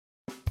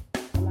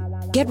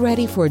Get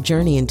ready for a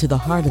journey into the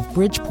heart of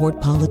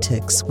Bridgeport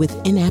politics with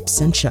In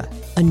Absentia,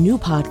 a new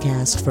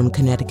podcast from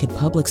Connecticut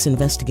Public's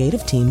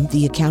investigative team,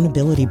 The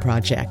Accountability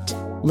Project.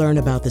 Learn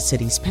about the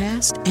city's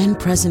past and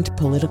present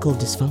political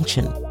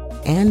dysfunction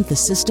and the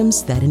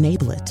systems that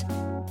enable it.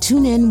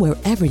 Tune in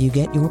wherever you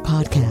get your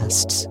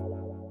podcasts.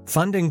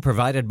 Funding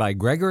provided by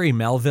Gregory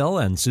Melville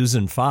and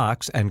Susan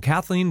Fox and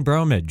Kathleen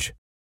Bromage.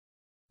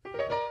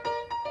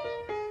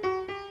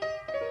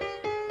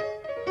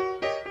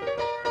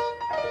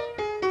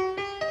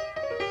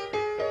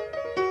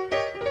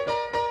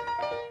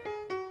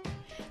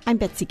 I'm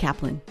Betsy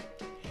Kaplan.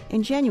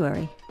 In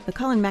January, the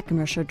Colin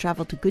McEnroe Show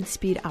traveled to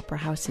Goodspeed Opera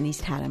House in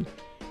East Haddam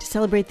to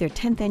celebrate their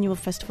 10th annual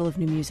Festival of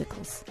New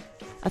Musicals,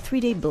 a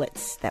 3-day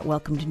blitz that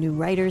welcomed new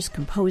writers,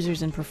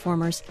 composers, and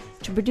performers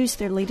to produce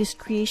their latest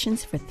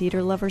creations for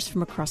theater lovers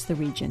from across the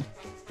region.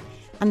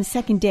 On the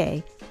second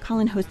day,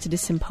 Colin hosted a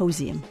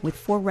symposium with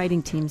 4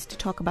 writing teams to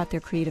talk about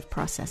their creative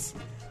process.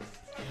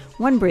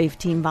 One brave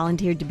team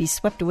volunteered to be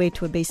swept away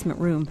to a basement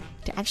room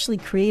to actually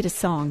create a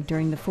song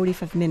during the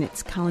 45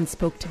 minutes Colin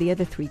spoke to the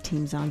other 3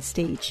 teams on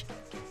stage.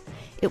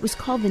 It was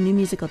called the New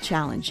Musical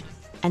Challenge,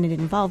 and it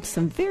involved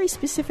some very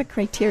specific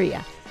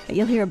criteria that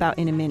you'll hear about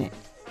in a minute.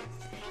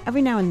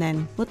 Every now and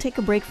then, we'll take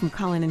a break from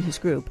Colin and his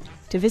group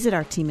to visit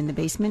our team in the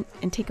basement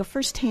and take a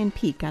first-hand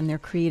peek on their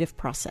creative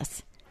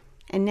process.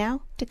 And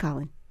now, to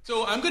Colin.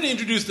 So I'm going to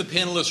introduce the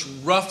panelists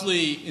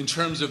roughly in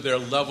terms of their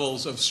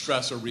levels of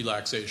stress or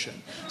relaxation.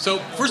 So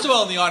first of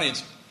all, in the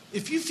audience,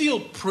 if you feel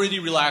pretty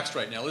relaxed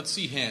right now, let's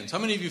see hands. How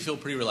many of you feel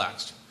pretty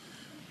relaxed?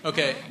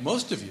 Okay,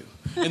 most of you.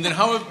 And then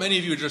how many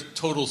of you are just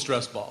total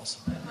stress balls?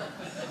 Okay.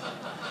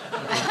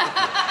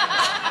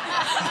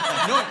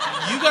 No,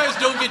 you guys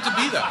don't get to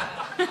be that.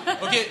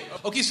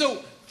 Okay,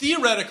 so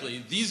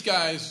theoretically, these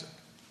guys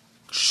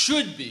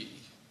should be,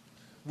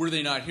 were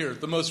they not here,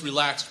 the most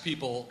relaxed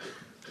people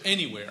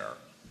anywhere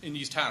in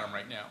East Haddam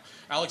right now.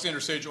 Alexander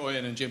Sage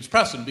Oyen and James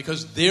Preston,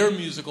 because their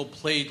musical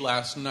played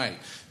last night.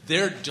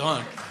 They're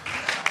done.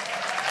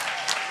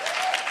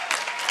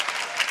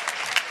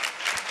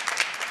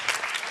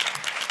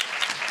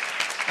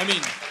 I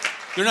mean,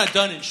 they're not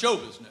done in show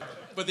business,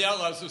 but the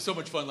Outlaws was so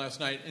much fun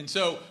last night. And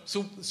so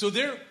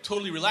they're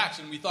totally relaxed,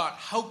 and we thought,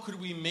 how could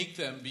we make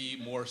them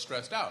be more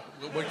stressed out?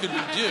 What could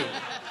we do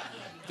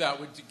that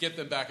would get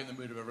them back in the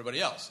mood of everybody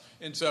else?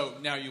 And so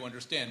now you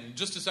understand. In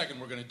just a second,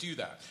 we're going to do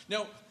that.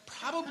 Now,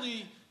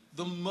 probably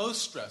the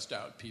most stressed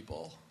out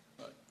people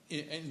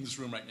in this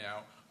room right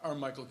now are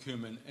Michael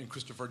Kuhlman and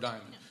Christopher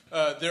Diamond.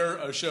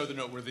 Their show, The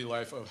Noteworthy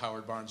Life of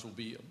Howard Barnes, will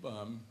be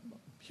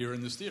here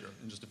in this theater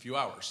in just a few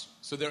hours.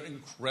 So they're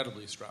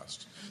incredibly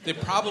stressed. They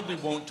probably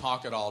won't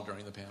talk at all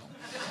during the panel.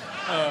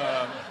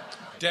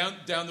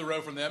 Down the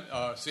row from them,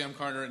 Sam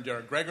Carner and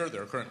Derek Greger.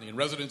 They're currently in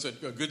residence at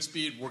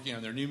Goodspeed, working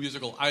on their new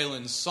musical,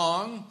 Island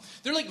Song.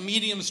 They're like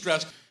medium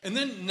stressed, and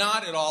then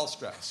not at all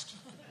stressed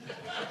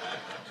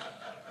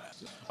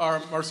are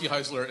Marcy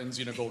Heisler and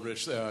Zena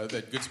Goldrich at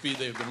Goodspeed.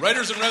 They've been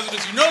writers in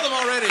residence. You know them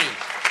already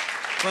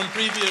from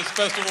previous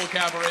festival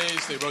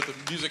cabarets. They wrote the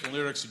music and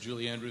lyrics to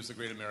Julie Andrews' The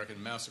Great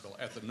American Massacre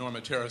at the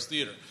Norma Terrace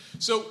Theater.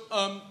 So,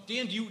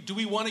 Dan, do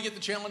we want to get the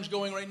challenge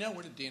going right now?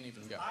 Where did Dan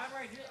even go? I'm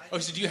right here. Oh,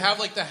 so do you have,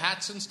 like, the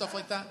hats and stuff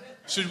like that?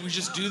 Should we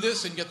just do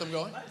this and get them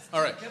going?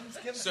 All right.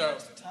 So,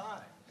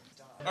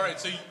 all right,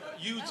 so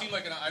you seem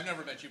like I've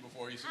never met you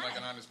before. You seem like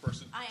an honest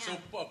person. I am. So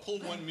pull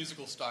one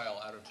musical style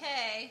out of...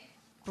 Okay.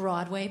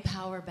 Broadway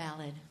power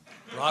ballad.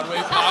 Broadway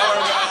power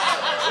ballad.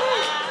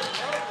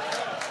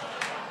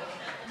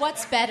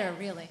 What's better,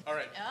 really? All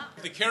right. Yeah.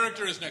 The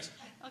character is next.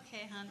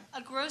 Okay, hon.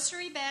 A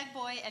grocery bag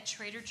boy at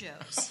Trader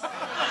Joe's. I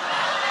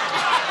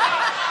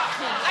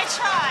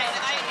tried.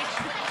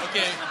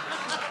 Okay.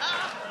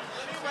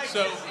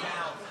 So...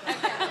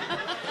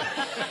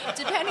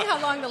 Depending how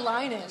long the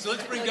line is. So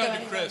let's bring down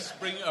to Chris.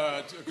 Bring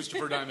to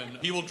Christopher Diamond.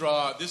 He will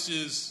draw. This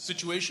is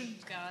Situation.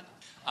 God.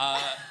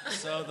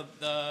 So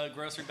the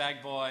grocery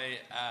bag boy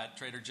at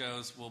Trader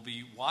Joe's will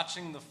be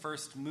watching the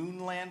first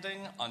moon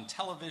landing on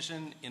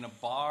television in a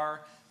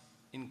bar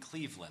in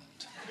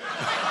Cleveland.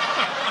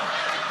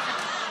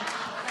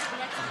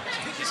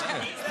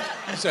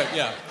 So,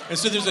 yeah. And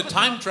so there's a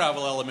time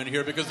travel element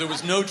here because there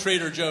was no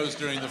Trader Joe's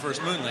during the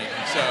first moon landing.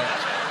 So...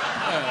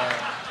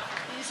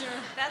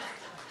 That's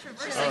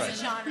traversing All right.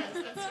 genres.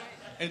 That's right.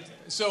 And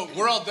so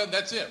we're all done.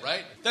 That's it,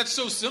 right? That's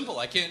so simple.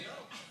 I can't...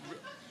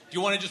 Do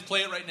you want to just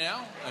play it right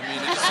now? I mean,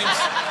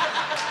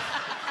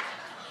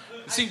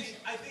 it seems...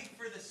 I think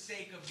for the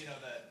sake of, the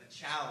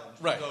challenge,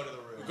 Right. we'll go to the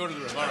room. We'll go to the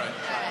room. All right.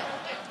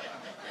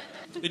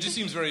 It just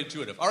seems very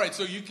intuitive. All right,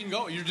 so you can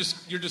go. You're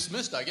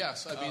dismissed, I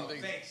guess. I mean,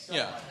 thanks so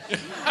yeah.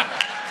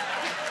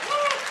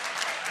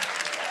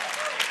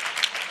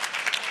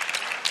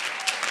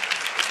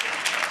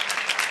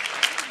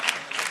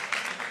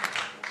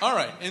 All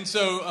right, and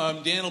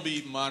so Dan will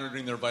be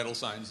monitoring their vital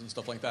signs and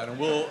stuff like that, and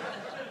we'll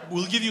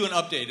give you an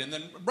update, and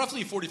then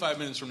roughly 45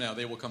 minutes from now,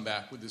 they will come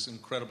back with this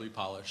incredibly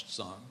polished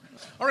song.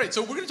 All right,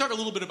 so we're going to talk a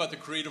little bit about the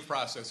creative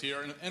process here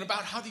and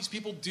about how these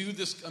people do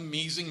this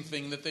amazing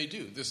thing that they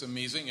do, this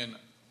amazing and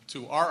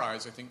to our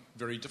eyes, I think,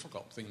 very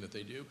difficult thing that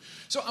they do.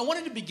 So I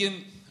wanted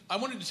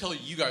to tell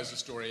you guys a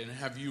story and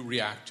have you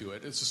react to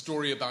it. It's a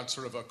story about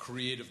sort of a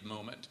creative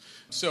moment.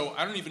 So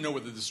I don't even know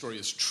whether the story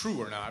is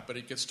true or not, but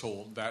it gets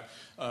told that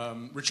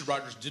Richard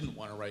Rodgers didn't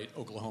want to write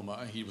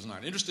Oklahoma. He was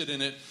not interested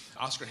in it.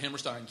 Oscar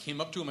Hammerstein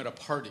came up to him at a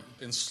party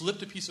and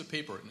slipped a piece of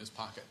paper in his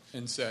pocket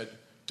and said,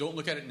 "Don't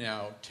look at it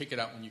now, take it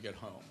out when you get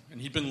home."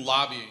 And he'd been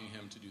lobbying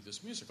him to do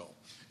this musical.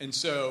 And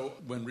so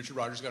when Richard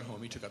Rodgers got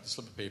home, he took out the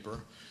slip of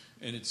paper,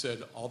 and it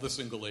said, all the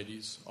single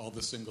ladies,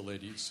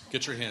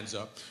 get your hands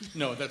up.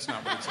 No, that's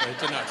not what it said. It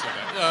did not say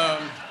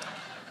that.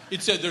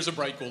 It said, there's a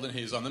bright golden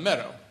haze on the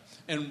meadow.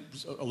 And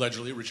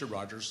allegedly, Richard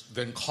Rodgers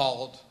then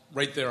called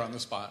right there on the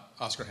spot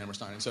Oscar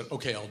Hammerstein and said,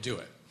 okay, I'll do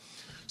it.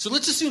 So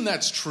let's assume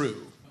that's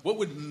true. What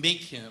would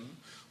make him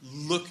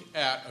look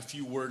at a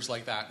few words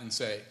like that and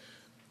say,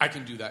 I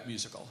can do that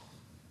musical?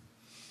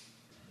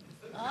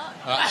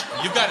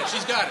 You've got it.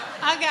 She's got it.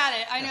 I got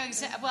it. I know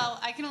exactly. Well,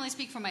 I can only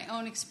speak from my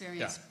own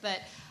experience,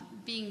 but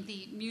being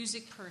the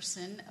music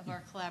person of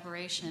our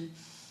collaboration,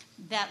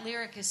 that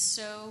lyric is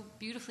so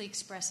beautifully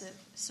expressive,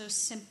 so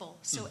simple,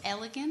 so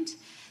elegant,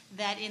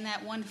 that in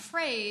that one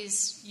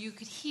phrase, you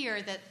could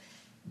hear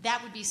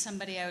that would be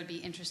somebody I would be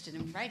interested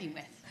in writing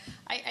with.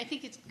 I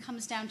think it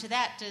comes down to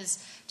that.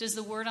 Does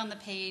the word on the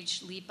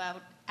page leap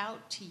out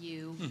to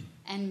you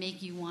and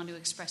make you want to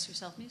express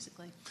yourself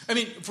musically? I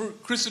mean, for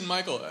Chris and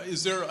Michael,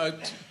 is there a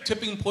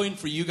tipping point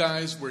for you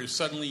guys where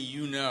suddenly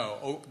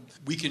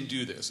we can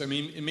do this? I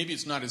mean, maybe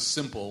it's not as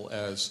simple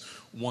as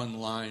one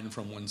line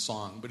from one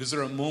song, but is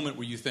there a moment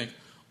where you think,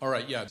 all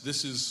right, yeah,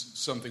 this is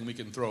something we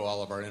can throw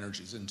all of our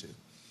energies into?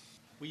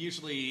 We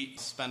usually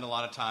spend a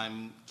lot of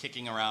time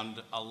kicking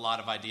around a lot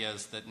of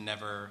ideas that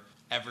never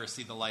ever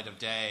see the light of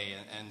day,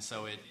 and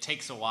so it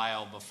takes a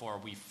while before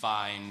we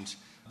find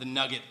the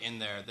nugget in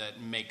there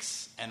that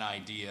makes an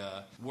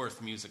idea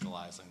worth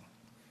musicalizing.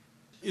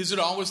 Is it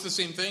always the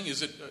same thing?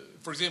 Is it,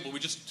 for example, we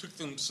just took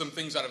some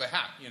things out of a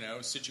hat,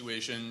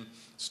 situation,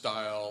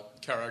 style,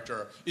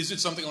 character. Is it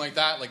something like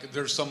that? Like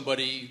there's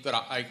somebody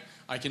that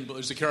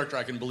there's a character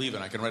I can believe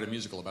in. I can write a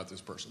musical about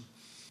this person.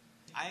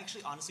 I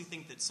actually honestly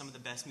think that some of the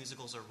best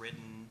musicals are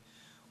written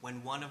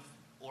when one of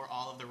or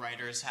all of the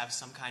writers have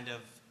some kind of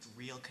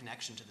real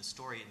connection to the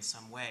story in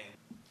some way.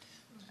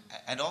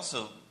 And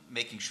also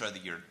making sure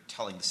that you're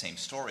telling the same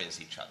story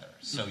as each other.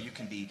 So you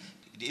can be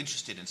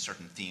interested in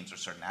certain themes or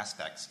certain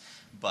aspects,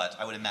 but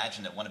I would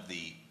imagine that one of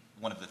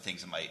the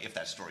things if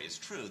that story is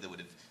true, that would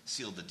have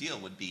sealed the deal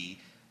would be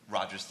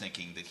Rodgers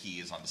thinking that he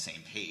is on the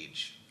same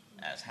page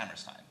as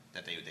Hammerstein,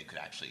 that they could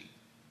actually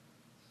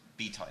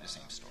be telling the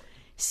same story.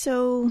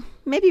 So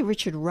maybe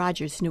Richard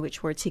Rodgers knew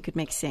which words he could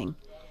make sing.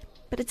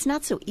 But it's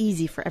not so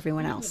easy for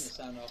everyone else.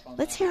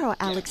 Let's hear how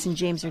Alex and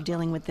James are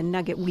dealing with the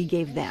nugget we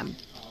gave them.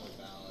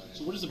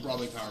 So what is a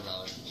Broadway power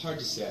ballad? Hard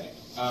to say.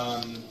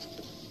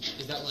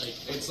 Is that like...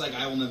 It's like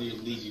I Will Never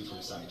Leave You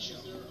from Sideshow.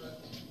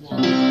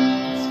 Well,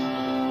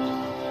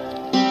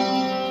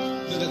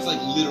 so that's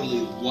like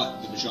literally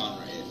what the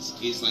genre is.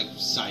 It's like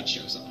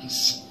sideshow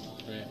songs.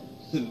 Right.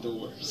 The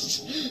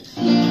worst.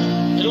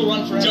 It'll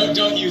run forever.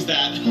 Don't use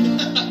that.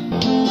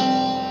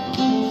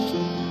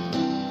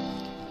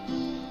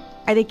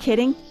 Are they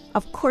kidding?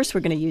 Of course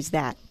we're going to use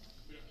that.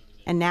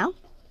 And now,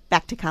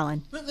 back to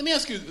Colin. Let me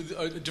ask you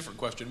a different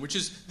question, which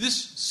is, this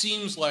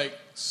seems like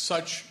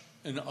such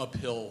an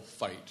uphill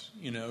fight,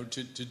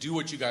 to do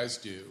what you guys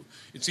do.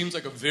 It seems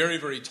like a very,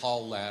 very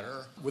tall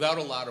ladder without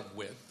a lot of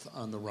width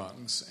on the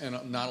rungs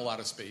and not a lot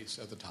of space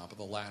at the top of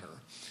the ladder.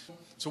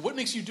 So what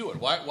makes you do it?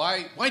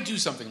 Why do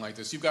something like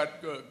this? You've got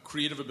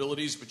creative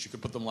abilities, but you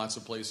could put them lots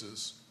of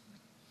places.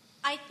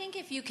 I think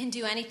if you can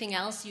do anything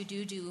else, you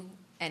do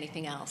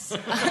anything else.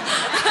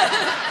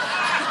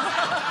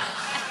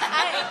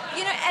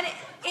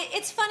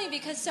 It's funny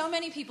because so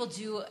many people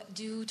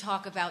do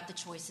talk about the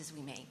choices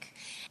we make.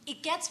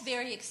 It gets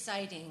very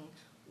exciting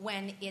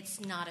when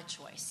it's not a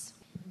choice.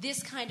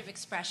 This kind of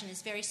expression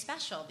is very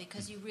special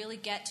because you really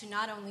get to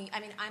not only,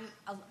 I'm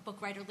a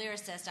book writer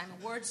lyricist, I'm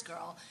a words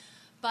girl,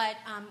 but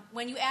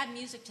when you add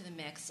music to the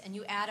mix and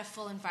you add a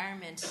full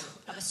environment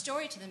of a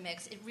story to the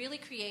mix, it really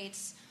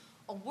creates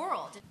a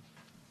world.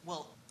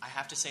 Well, I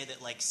have to say that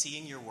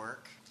seeing your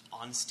work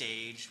on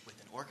stage with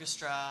an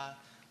orchestra,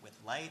 with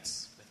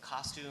lights, with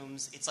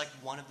costumes, it's like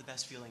one of the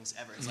best feelings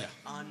ever. It's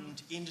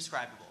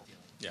indescribable.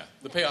 Yeah,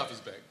 the payoff is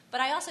big. But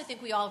I also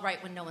think we all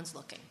write when no one's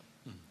looking.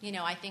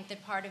 I think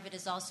that part of it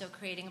is also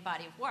creating a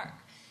body of work,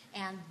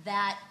 and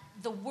that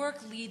the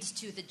work leads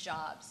to the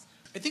jobs.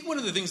 I think one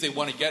of the things they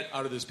want to get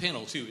out of this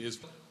panel, too, is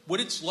what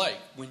it's like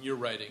when you're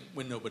writing,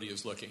 when nobody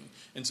is looking.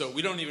 And so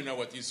we don't even know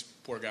what these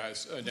poor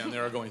guys down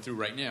there are going through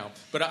right now.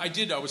 But I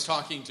was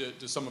talking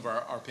to some of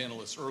our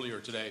panelists earlier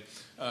today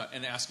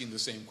and asking the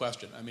same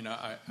question.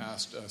 I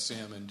asked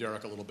Sam and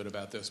Derek a little bit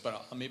about this,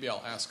 but maybe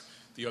I'll ask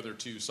the other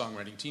two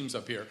songwriting teams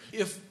up here.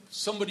 If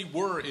somebody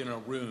were in a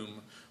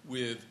room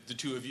with the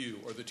two of you,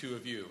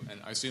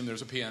 and I assume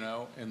there's a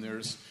piano, and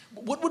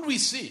what would we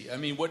see?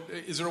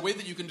 Is there a way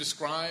that you can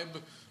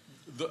describe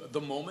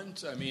the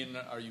moment? I mean,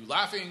 are you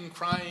laughing,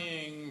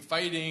 crying,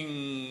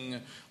 fighting?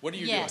 What are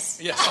you doing?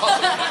 Yes.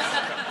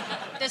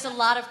 Awesome. There's a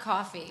lot of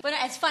coffee. But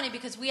it's funny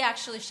because we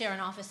actually share an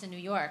office in New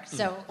York,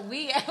 so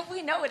we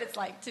know what it's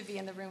like to be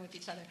in the room with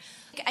each other.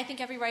 I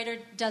think every writer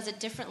does it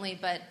differently,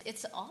 but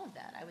it's all of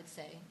that, I would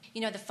say.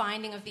 You know, the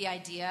finding of the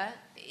idea,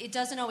 it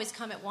doesn't always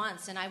come at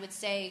once, and I would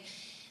say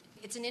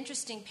it's an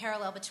interesting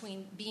parallel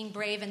between being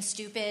brave and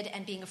stupid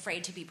and being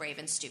afraid to be brave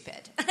and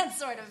stupid.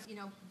 Sort of,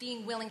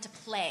 being willing to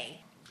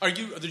play. Are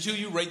the two of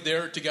you right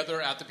there together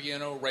at the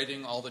piano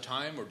writing all the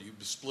time, or do you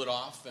split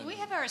off? We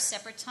have our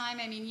separate time.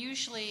 I mean,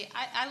 usually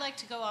I like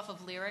to go off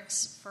of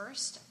lyrics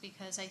first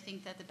because I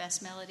think that the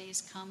best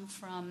melodies come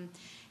from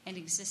an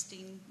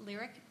existing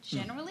lyric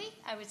generally.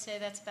 I would say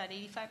that's about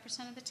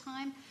 85% of the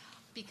time.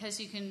 Because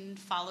you can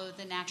follow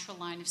the natural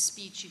line of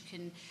speech,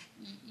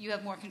 you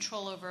have more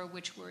control over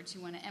which words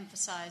you want to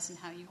emphasize and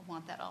how you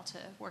want that all to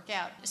work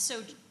out.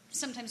 So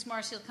sometimes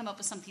Marcy will come up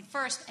with something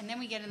first, and then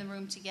we get in the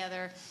room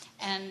together,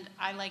 and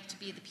I like to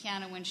be at the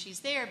piano when she's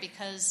there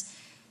because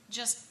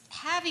just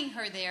having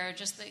her there,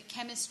 just the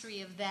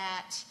chemistry of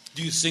that.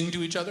 Do you sing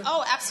to each other?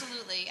 Oh,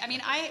 absolutely. I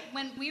mean,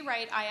 when we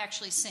write, I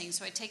actually sing.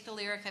 So I take the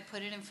lyric, I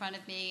put it in front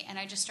of me, and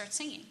I just start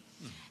singing.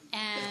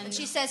 And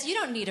she says, you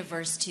don't need a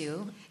verse 2.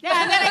 No,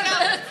 and then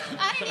I go,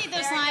 I don't need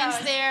those lines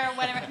there,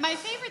 whatever. My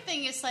favorite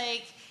thing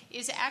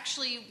is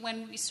actually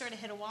when we sort of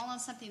hit a wall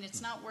on something,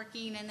 it's not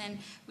working, and then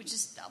we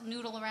just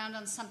noodle around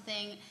on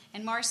something,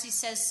 and Marcy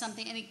says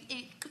something, and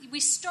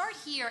we start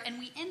here, and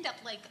we end up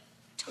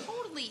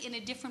totally in a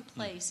different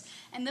place.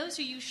 And those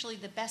are usually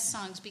the best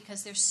songs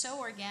because they're so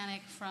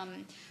organic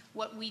from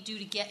what we do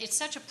to get. It's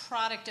such a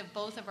product of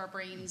both of our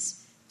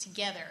brains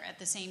together at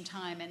the same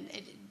time, and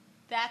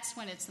that's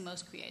when it's the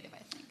most creative,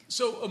 I think.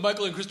 So,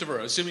 Michael and Christopher,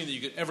 assuming that you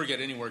could ever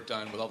get any work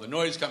done with all the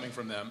noise coming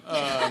from them,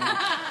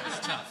 it's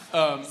tough.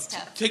 It's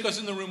tough. Take us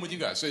in the room with you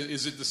guys.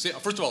 Is it the same?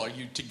 First of all, are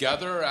you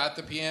together at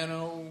the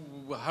piano?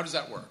 How does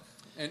that work?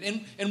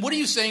 And what are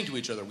you saying to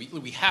each other?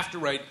 We have to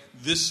write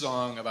this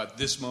song about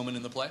this moment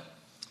in the play?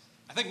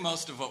 I think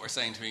most of what we're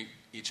saying to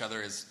each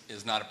other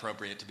is not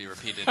appropriate to be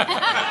repeated in the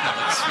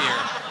public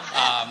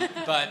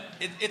sphere. But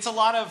it's a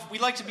lot of, we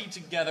like to be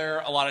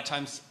together a lot of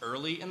times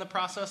early in the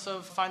process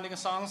of finding a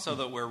song so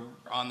that we're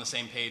on the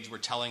same page, we're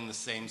telling the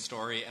same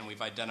story, and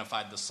we've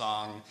identified the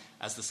song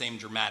as the same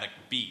dramatic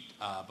beat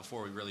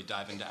before we really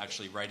dive into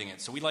actually writing it.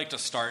 So we like to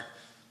start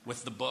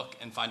with the book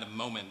and find a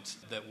moment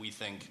that we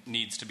think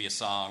needs to be a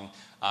song,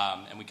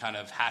 and we kind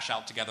of hash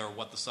out together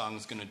what the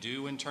song's going to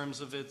do in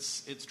terms of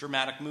its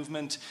dramatic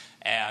movement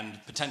and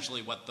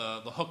potentially what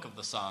the hook of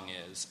the song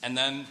is. And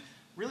then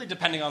really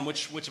depending on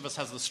which of us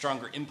has the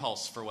stronger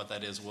impulse for what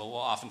that is, we'll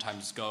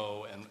oftentimes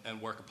go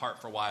and work apart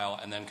for a while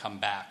and then come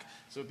back.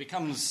 So it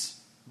becomes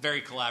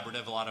very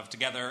collaborative, a lot of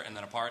together and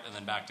then apart and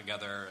then back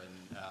together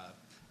and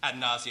ad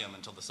nauseum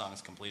until the song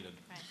is completed.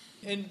 Right.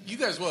 And you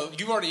guys,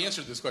 you've already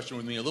answered this question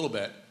with me a little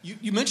bit.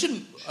 You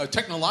mentioned a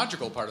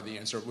technological part of the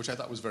answer, which I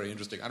thought was very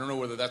interesting. I don't know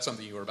whether that's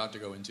something you were about to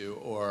go into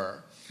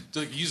or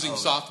using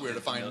software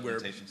to find where...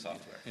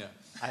 software.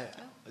 Yeah.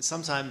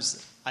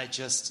 Sometimes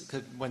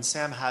when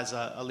Sam has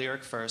a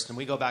lyric first, and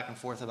we go back and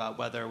forth about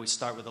whether we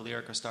start with a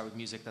lyric or start with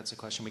music, that's a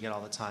question we get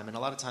all the time. And a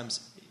lot of times,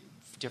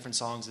 different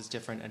songs is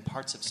different, and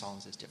parts of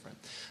songs is different.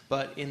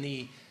 But in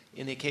the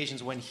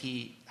occasions when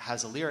he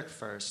has a lyric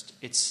first,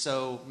 it's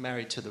so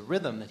married to the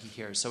rhythm that he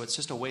hears. So it's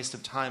just a waste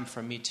of time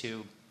for me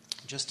to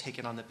just take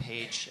it on the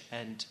page,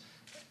 and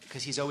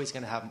because he's always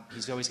going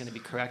to be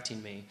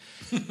correcting me,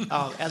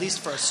 at least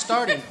for a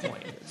starting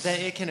point.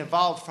 Then it can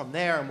evolve from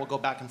there, and we'll go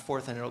back and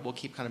forth, and we'll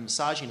keep kind of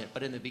massaging it.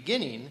 But in the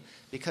beginning,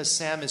 because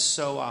Sam is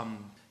so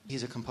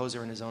he's a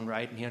composer in his own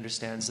right, and he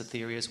understands the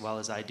theory as well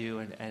as I do,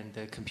 and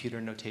the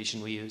computer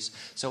notation we use.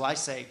 So I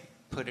say,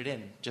 put it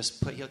in.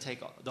 He'll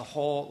take the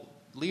whole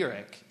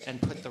lyric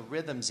and put the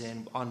rhythms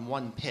in on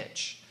one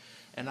pitch,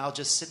 and I'll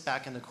just sit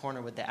back in the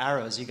corner with the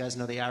arrows. You guys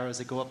know the arrows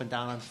that go up and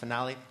down on the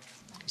finale?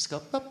 Just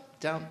go up,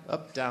 down,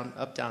 up, down,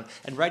 up, down.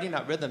 And writing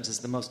out rhythms is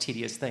the most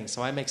tedious thing,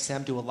 so I make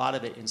Sam do a lot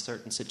of it in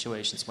certain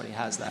situations when he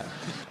has that.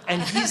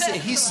 And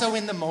he's so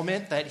in the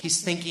moment that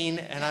he's thinking,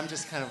 and I'm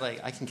just kind of like,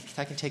 I can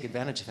take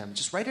advantage of him.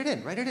 Just write it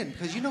in,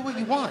 because you know what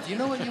you want.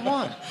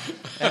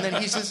 And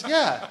then he says,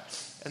 yeah.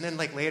 And then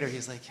later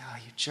he's like, oh,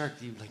 you jerk,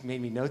 you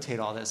made me notate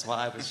all this while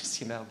I was just,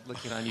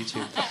 looking on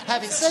YouTube.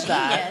 Having said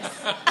that,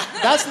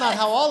 that's not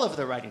how all of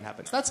the writing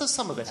happens. That's how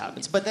some of it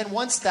happens. But then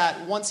once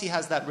he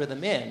has that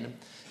rhythm in,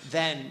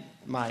 then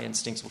my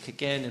instincts will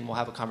kick in and we'll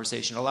have a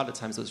conversation. A lot of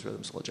times those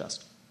rhythms will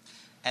adjust.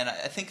 And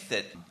I think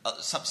that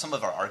some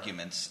of our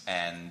arguments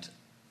and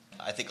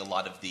I think a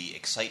lot of the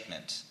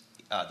excitement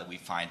that we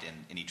find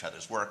in each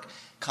other's work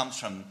comes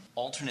from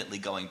alternately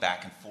going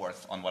back and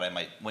forth on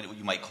what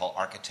you might call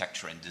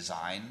architecture and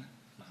design.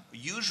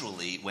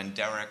 Usually when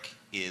Derek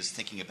is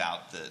thinking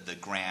about the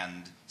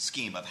grand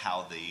scheme of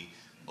how the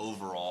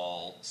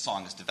overall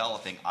song is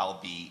developing, I'll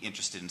be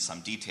interested in some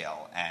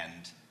detail,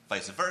 and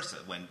vice versa.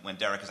 When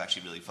Derek is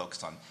actually really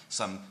focused on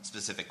some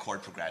specific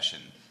chord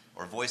progression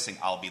or voicing,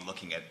 I'll be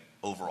looking at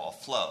overall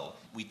flow.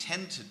 We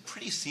tend to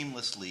pretty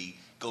seamlessly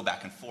go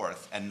back and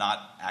forth and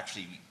not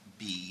actually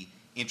be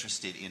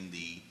interested in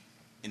the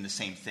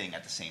same thing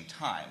at the same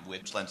time,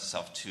 which lends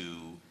itself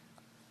to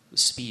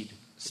speed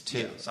too.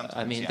 Yeah, sometimes,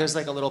 I mean, there's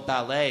like a little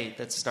ballet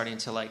that's starting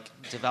to like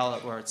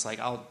develop where it's like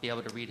I'll be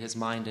able to read his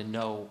mind and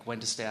know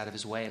when to stay out of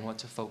his way and what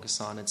to focus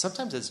on. And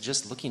sometimes it's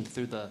just looking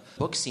through the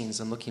book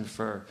scenes and looking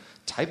for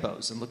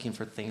typos and looking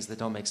for things that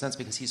don't make sense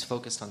because he's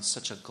focused on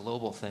such a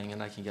global thing,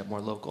 and I can get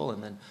more local.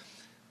 And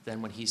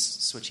then when he's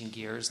switching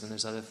gears, then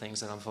there's other things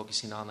that I'm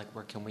focusing on, like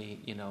where can we,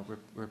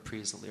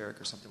 reprise a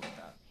lyric or something like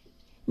that.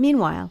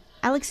 Meanwhile,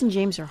 Alex and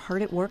James are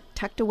hard at work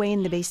tucked away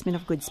in the basement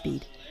of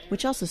Goodspeed,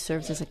 which also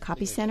serves as a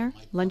copy center,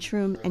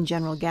 lunchroom, and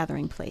general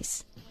gathering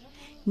place.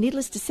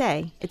 Needless to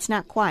say, it's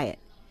not quiet,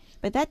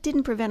 but that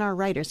didn't prevent our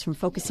writers from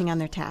focusing on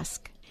their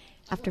task.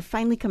 After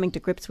finally coming to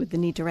grips with the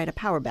need to write a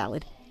power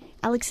ballad,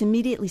 Alex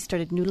immediately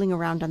started noodling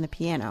around on the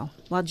piano,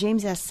 while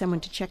James asked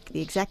someone to check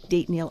the exact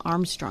date Neil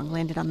Armstrong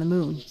landed on the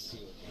moon.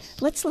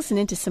 Let's listen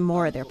into some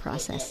more of their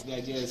process. The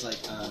idea is like,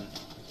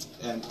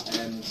 and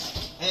I'm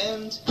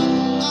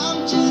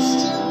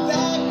just a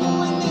bad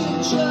boy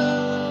named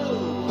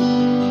Joe.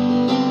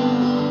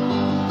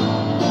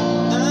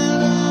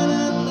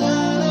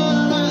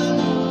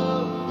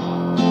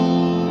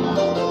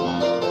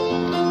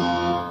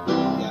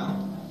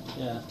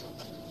 Yeah.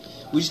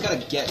 We just gotta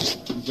get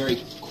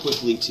very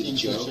quickly to the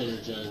joke.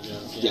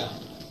 Yeah.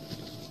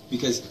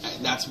 Because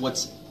that's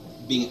what's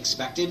being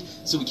expected,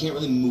 so we can't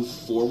really move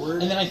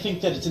forward. And then I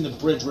think that it's in the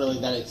bridge, really,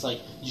 that it's like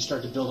you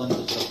start to build on the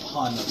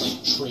pun of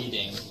like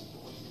trading.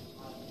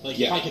 Like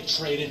if I could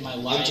trade in my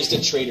life. I'm just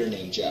a trader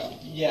named Joe.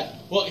 Yeah.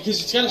 Well,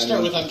 because it's got to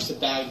start with I'm just a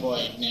bad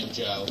boy named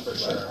Joe, for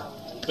sure.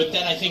 But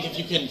then I think if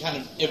you can kind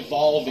of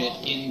evolve it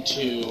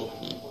into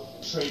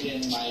trade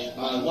in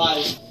my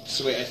life.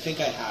 So wait, I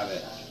think I have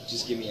it.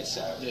 Just give me a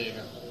sec. There you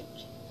go.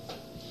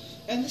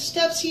 And the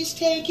steps he's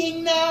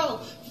taking now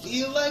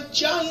feel like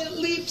giant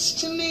leaps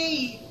to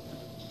me.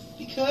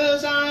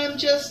 Because I am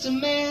just a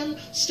man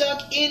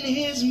stuck in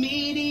his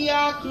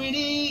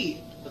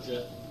mediocrity. That's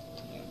it.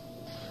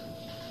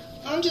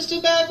 I'm just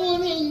a backward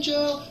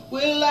angel.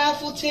 Where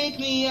life will take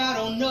me, I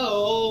don't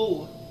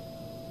know.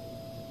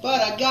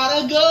 But I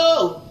gotta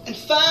go and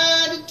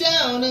find it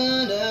down.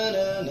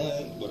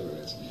 Whatever it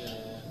is.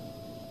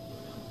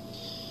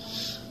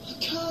 I'm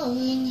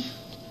calling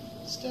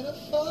instead of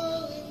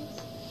falling.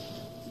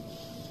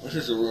 This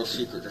is a real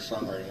secret to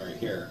songwriting right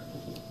here.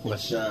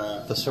 What's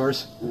the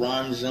source?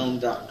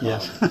 Rhymezone.com.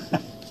 Yes.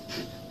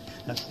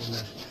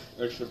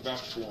 It's the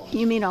best one.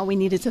 You mean all we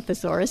need is a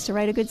thesaurus to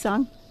write a good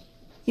song?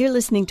 You're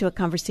listening to a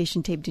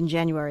conversation taped in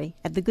January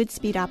at the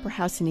Goodspeed Opera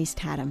House in East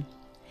Haddam.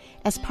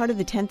 As part of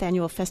the 10th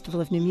Annual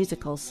Festival of New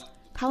Musicals,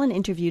 Colin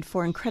interviewed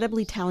 4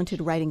 incredibly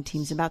talented writing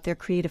teams about their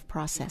creative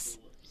process.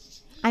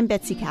 I'm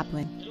Betsy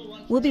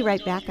Kaplan. We'll be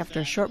right back after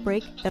a short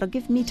break that'll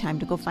give me time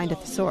to go find a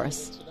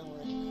thesaurus.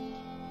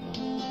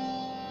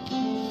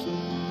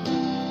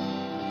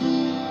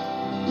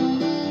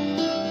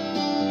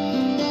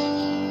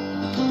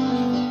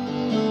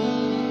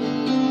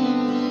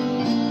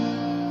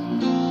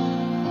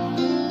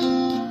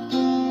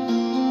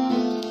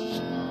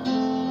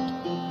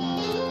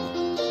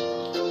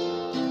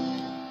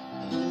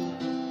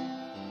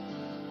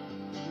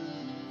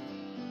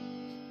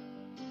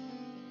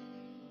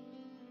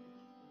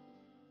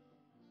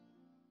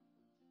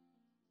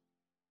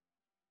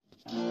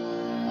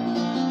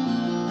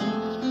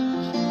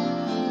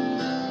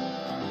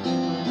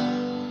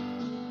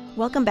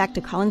 Welcome back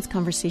to Colin's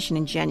conversation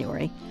in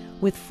January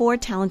with 4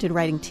 talented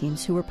writing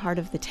teams who were part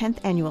of the 10th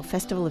Annual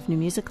Festival of New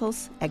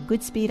Musicals at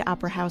Goodspeed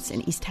Opera House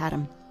in East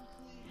Haddam.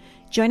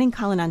 Joining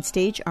Colin on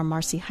stage are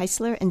Marcy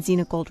Heisler and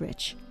Zena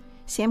Goldrich,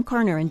 Sam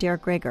Corner and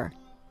Derek Greger,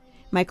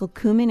 Michael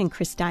Kuhlman and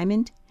Chris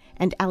Diamond,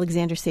 and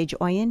Alexander Sage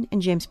Oyen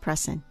and James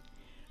Presson,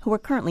 who are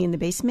currently in the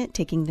basement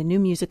taking the New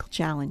Musical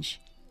Challenge.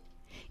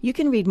 You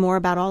can read more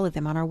about all of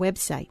them on our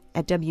website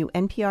at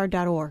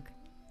WNPR.org.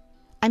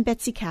 I'm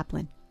Betsy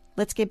Kaplan.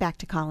 Let's get back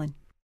to Colin.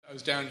 I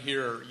was down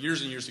here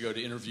years and years ago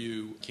to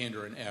interview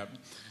Candor and Ebb,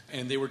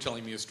 and they were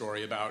telling me a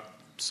story about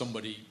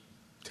somebody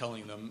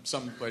telling them,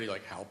 somebody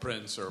like Hal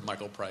Prince or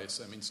Michael Price,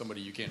 I mean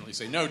somebody you can't really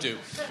say no to,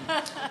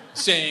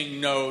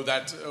 saying, no,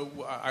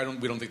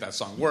 we don't think that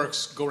song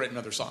works, go write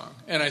another song.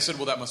 And I said,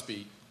 well, that must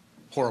be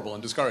horrible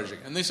and discouraging.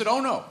 And they said, oh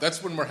no,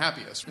 that's when we're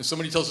happiest. If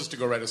somebody tells us to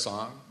go write a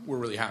song, we're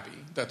really happy.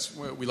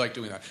 We like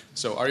doing that.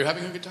 So are you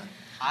having a good time?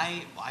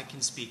 I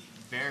can speak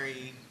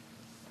very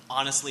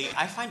honestly.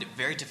 I find it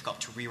very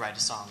difficult to rewrite a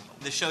song.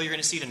 The show you're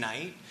going to see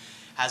tonight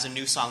has a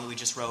new song that we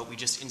just wrote. We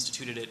just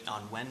instituted it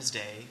on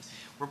Wednesday.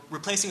 We're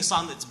replacing a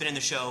song that's been in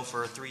the show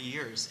for 3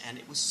 years, and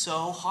it was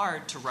so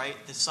hard to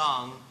write the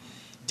song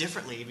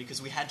differently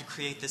because we had to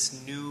create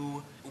this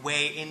new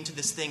way into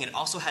this thing, and it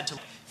also had to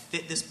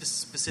fit this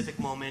specific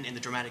moment in the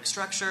dramatic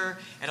structure.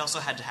 It also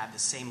had to have the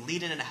same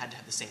lead-in, and it had to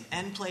have the same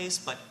end place,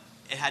 but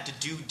it had to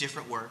do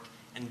different work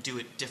and do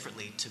it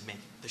differently to make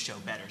the show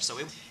better. So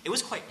it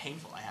was quite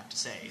painful, I have to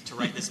say, to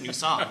write this new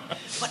song.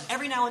 But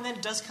every now and then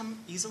it does come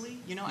easily.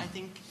 You know, I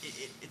think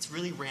it's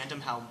really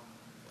random how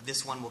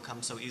this one will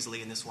come so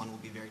easily and this one will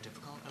be very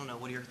difficult? I don't know.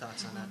 What are your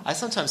thoughts on that? I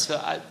sometimes feel,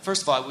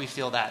 first of all, we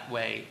feel that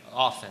way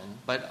often.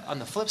 But on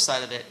the flip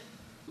side of it,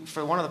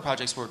 for one of the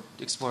projects we're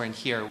exploring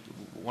here,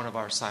 one of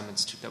our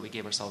assignments that we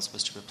gave ourselves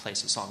was to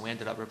replace a song. We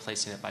ended up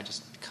replacing it by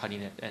just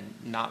cutting it and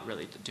not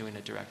really doing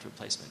a direct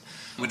replacement.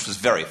 Which was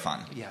very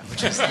fun. Yeah,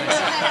 which was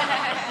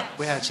nice.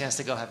 We had a chance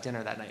to go have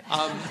dinner that night.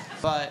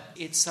 But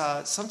it's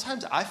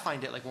sometimes I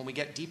find it like when we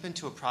get deep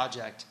into a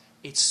project,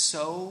 it's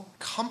so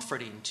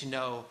comforting to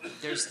know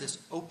there's this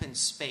open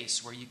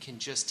space where you can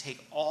just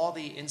take all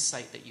the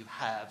insight that you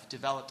have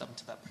developed up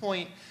to that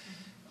point.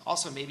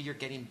 Also, maybe you're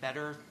getting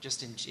better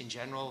just in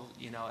general,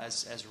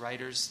 as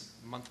writers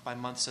month by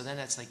month. So then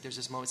it's like there's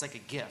this moment, it's like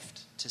a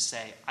gift to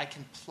say, I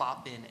can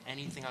plop in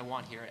anything I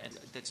want here and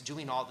that's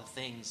doing all the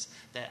things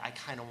that I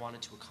kind of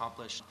wanted to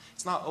accomplish.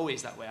 It's not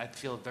always that way. I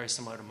feel very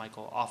similar to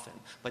Michael often.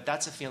 But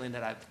that's a feeling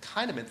that I've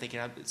kind of been thinking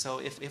of. So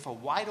if a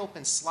wide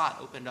open slot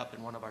opened up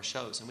in one of our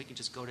shows and we could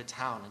just go to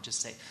town and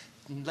just say,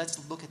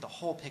 let's look at the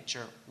whole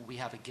picture, we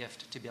have a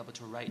gift to be able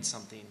to write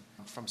something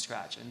from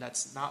scratch. And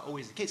that's not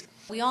always the case.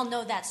 We all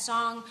know that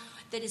song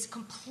that is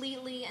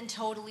completely and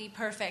totally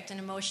perfect and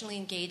emotionally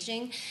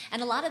engaging.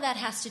 And a lot of that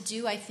has to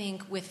do, I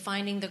think, with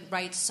finding the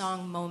right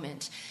song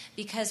moment.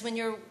 Because when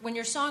you're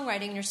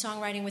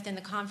songwriting within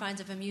the confines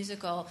of a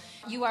musical,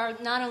 you are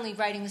not only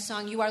writing the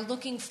song, you are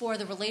looking for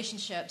the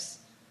relationships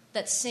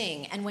that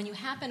sing. And when you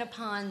happen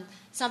upon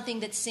something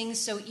that sings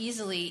so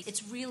easily,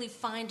 it's really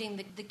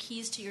finding the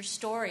keys to your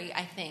story,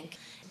 I think.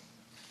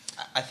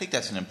 I think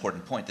that's an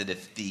important point, that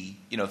if the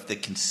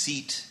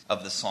conceit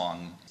of the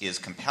song is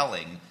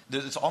compelling,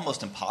 it's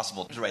almost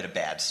impossible to write a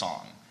bad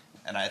song.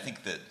 And I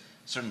think that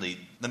certainly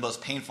the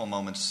most painful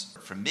moments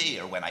for me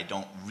are when I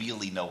don't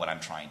really know what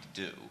I'm trying to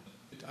do.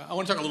 I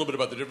want to talk a little bit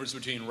about the difference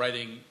between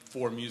writing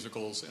for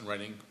musicals and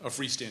writing a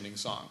freestanding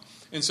song.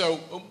 And so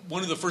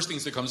one of the first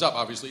things that comes up,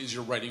 obviously, is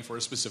you're writing for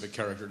a specific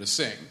character to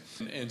sing.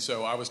 And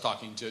so I was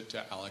talking to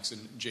Alex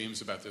and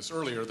James about this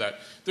earlier, that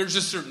there's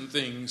just certain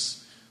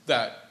things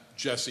that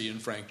Jesse and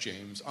Frank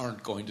James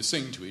aren't going to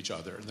sing to each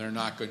other. They're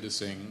not going to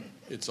sing,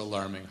 "It's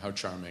alarming how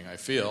charming I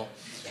feel."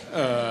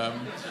 That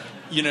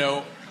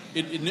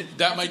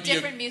might be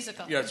different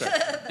musical. Yeah, that's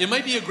right. It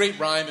might be a great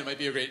rhyme. It might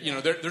be a great,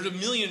 there's a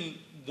million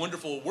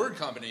wonderful word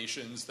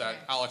combinations that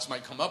Alex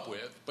might come up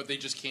with, but they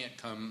just can't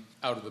come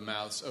out of the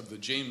mouths of the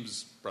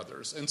James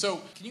brothers. And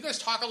so can you guys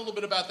talk a little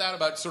bit about that,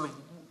 about sort of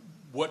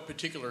what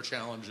particular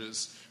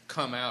challenges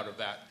come out of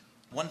that?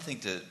 One thing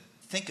to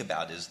think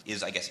about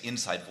is I guess,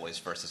 inside voice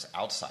versus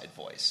outside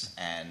voice,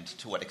 and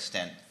to what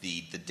extent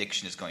the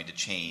diction is going to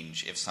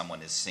change if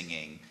someone is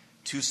singing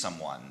to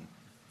someone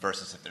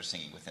versus if they're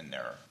singing within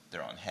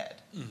their own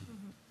head.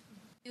 Mm-hmm.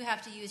 You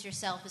have to use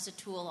yourself as a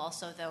tool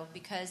also, though,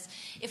 because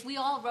if we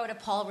all wrote a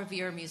Paul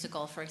Revere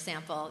musical, for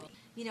example,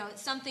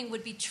 something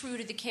would be true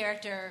to the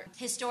character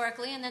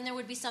historically, and then there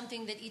would be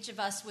something that each of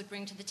us would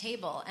bring to the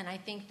table. And I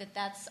think that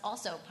that's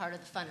also part of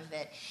the fun of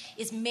it,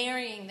 is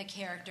marrying the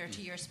character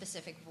to your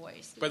specific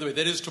voice. By the way,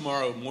 that is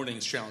tomorrow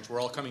morning's challenge.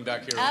 We're all coming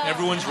back here.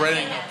 Everyone's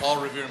writing a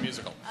Paul Revere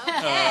musical.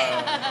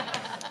 Okay.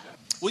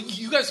 Well,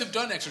 you guys have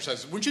done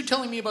exercises. Weren't you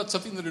telling me about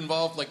something that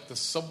involved, like, the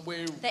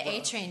subway? The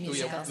A-Train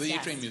musical. Yeah, the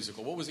A-Train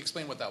musical.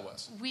 Explain what that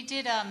was. We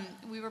did,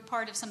 we were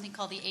part of something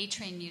called the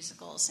A-Train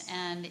musicals.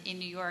 And in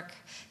New York,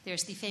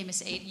 there's the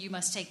famous You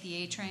Must Take the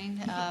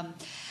A-Train.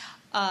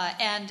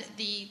 And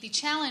the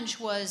challenge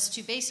was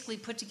to basically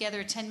put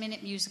together a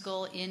 10-minute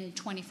musical in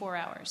 24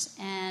 hours.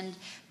 And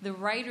the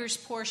writer's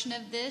portion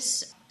of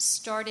this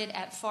started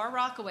at Far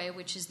Rockaway,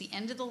 which is the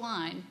end of the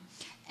line.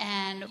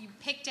 And you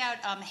picked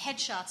out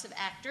headshots of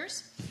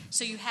actors.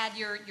 So you had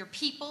your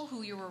people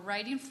who you were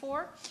writing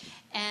for,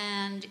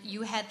 and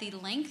you had the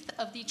length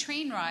of the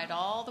train ride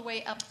all the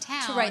way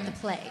uptown. To write the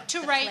play.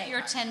 To write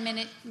your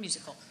 10-minute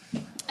musical.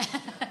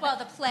 Well,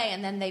 the play,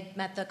 and then they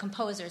met the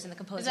composers, and the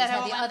composers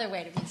had the other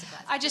way to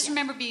musicalize. I just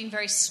remember being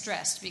very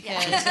stressed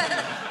because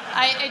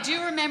I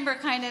do remember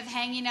kind of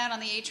hanging out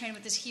on the A-Train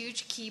with this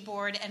huge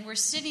keyboard, and we're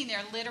sitting there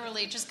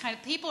literally just kind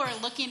of, people are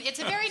looking, it's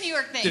a very New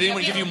York thing. Did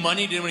anyone give you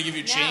money? Did anyone give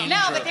you change? No,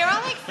 but they're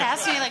all like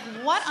fascinated,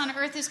 like, what on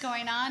earth is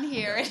going on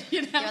here?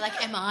 They're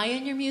like, am I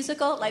in your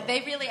musical? Like,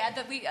 they really,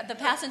 the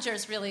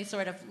passengers really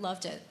sort of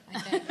loved it, I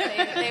think.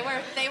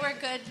 They were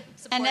good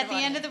supportive. And at the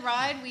end of the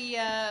ride,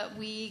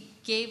 we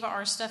gave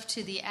our stuff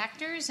to the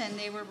actors, and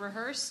they were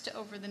rehearsed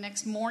over the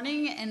next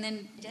morning, and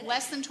then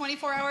less than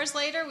 24 hours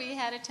later, we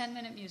had a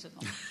 10-minute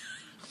musical.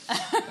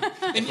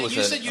 And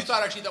you said you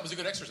thought actually that was a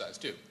good exercise,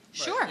 too. Right?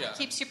 Sure. Yeah.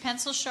 Keeps your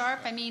pencil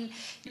sharp. I mean,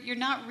 you're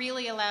not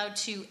really allowed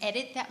to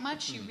edit that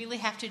much. You really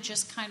have to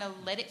just kind of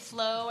let it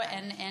flow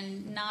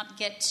and not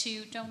get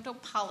too, don't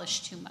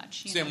polish too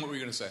much. Sam, what were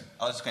you going to say?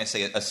 I was just going to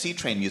say a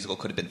C-Train musical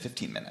could have been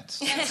 15 minutes.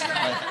 That's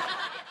right.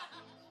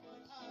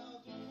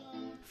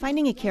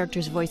 Finding a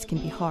character's voice can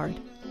be hard,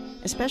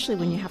 especially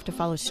when you have to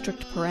follow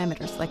strict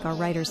parameters like our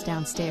writers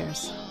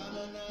downstairs.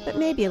 But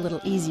maybe a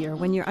little easier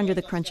when you're under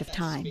the crunch of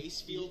time.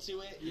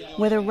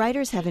 Whether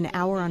writers have an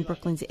hour on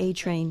Brooklyn's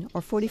A-Train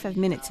or 45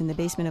 minutes in the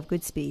basement of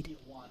Goodspeed,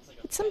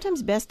 it's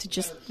sometimes best to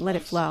just let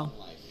it flow.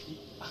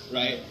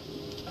 Right?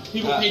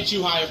 People pay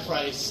too high a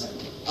price.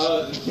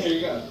 Oh, there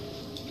you go.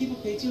 People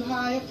pay too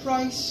high a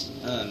price.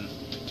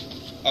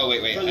 Oh,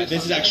 wait.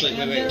 This is actually...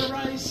 Wait.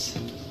 Rice.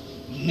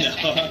 No.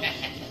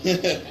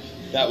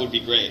 That would be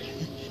great.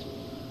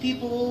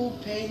 People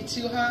pay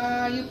too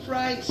high a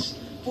price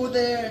for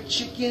their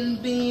chicken,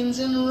 beans,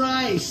 and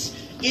rice.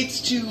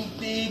 It's too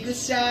big a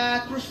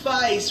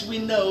sacrifice. We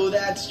know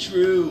that's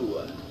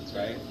true. That's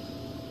right.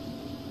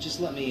 Just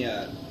let me,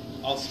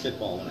 I'll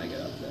spitball when I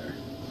get up there.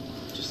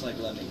 Just, let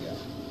me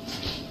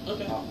go.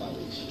 Okay. Off my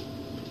leash.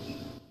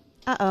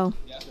 Uh-oh.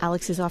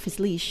 Alex is off his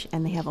leash,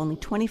 and they have only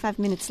 25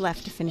 minutes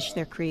left to finish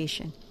their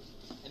creation.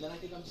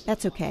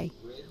 That's okay.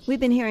 We've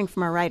been hearing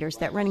from our writers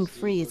that running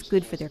free is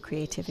good for their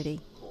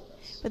creativity.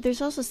 But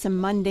there's also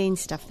some mundane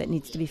stuff that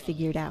needs to be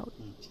figured out,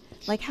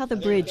 like how the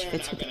bridge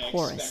fits with the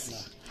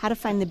chorus, how to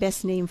find the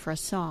best name for a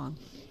song,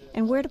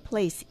 and where to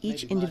place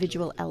each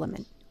individual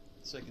element.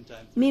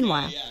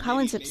 Meanwhile,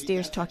 Colin's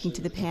upstairs talking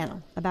to the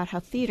panel about how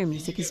theater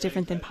music is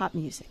different than pop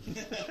music.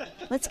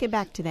 Let's get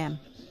back to them.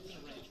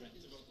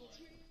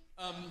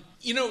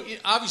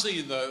 Obviously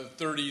in the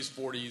 30s,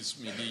 40s,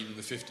 maybe even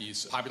the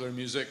 50s, popular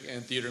music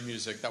and theater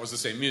music, that was the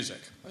same music.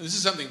 This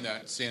is something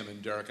that Sam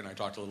and Derek and I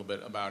talked a little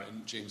bit about,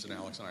 and James and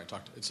Alex and I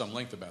talked at some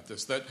length about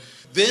this, that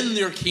then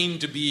there came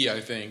to be, I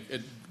think,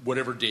 at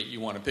whatever date you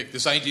want to pick,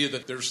 this idea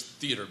that there's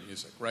theater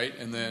music, right?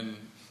 And then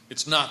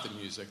it's not the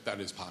music, that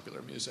is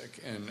popular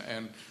music.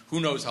 And who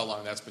knows how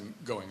long that's been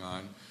going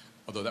on.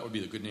 Although that would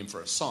be a good name for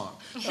a song.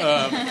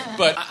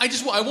 But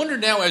I wonder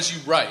now as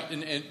you write,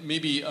 and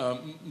maybe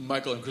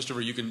Michael and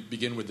Christopher, you can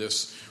begin with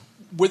this,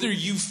 whether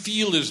you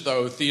feel as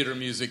though theater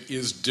music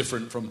is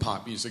different from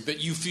pop music,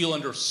 that you feel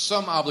under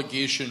some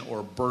obligation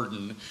or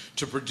burden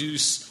to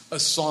produce a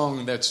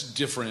song that's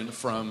different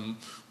from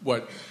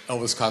what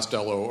Elvis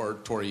Costello or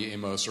Tori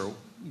Amos or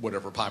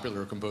whatever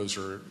popular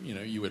composer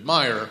you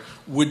admire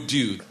would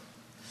do.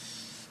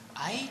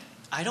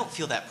 I don't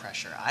feel that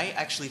pressure. I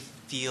actually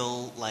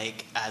feel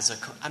like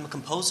I'm a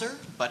composer,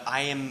 but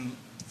I am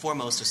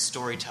foremost a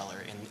storyteller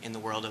in the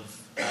world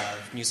of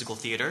musical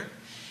theater.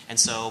 And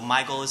so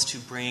my goal is to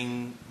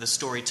bring the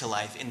story to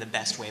life in the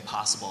best way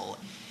possible.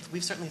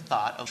 We've certainly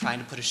thought of trying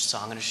to put a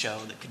song in a show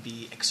that could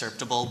be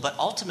acceptable, but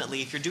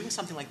ultimately, if you're doing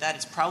something like that,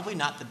 it's probably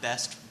not the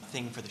best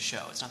thing for the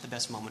show. It's not the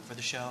best moment for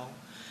the show.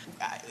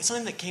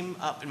 Something that came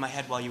up in my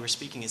head while you were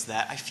speaking is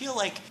that I feel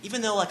like,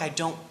 even though I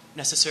don't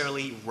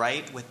necessarily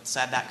write with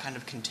that kind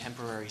of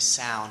contemporary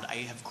sound, I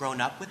have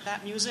grown up with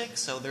that music,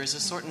 so there's a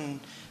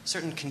certain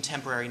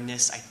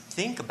contemporariness, I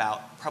think,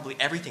 about probably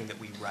everything that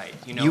we write.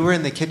 You were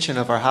in the kitchen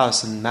of our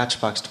house and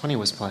Matchbox 20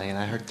 was playing, and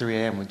I heard 3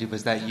 a.m.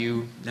 Was that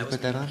you? You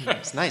put that on?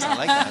 It's nice. I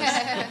like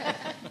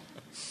that.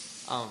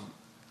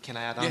 Can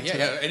I add on to it?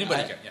 Yeah,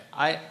 anybody can, yeah.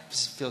 I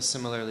feel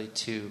similarly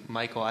to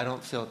Michael. I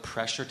don't feel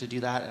pressure to do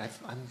that. And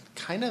I'm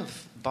kind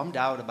of bummed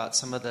out about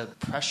some of the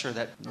pressure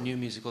that new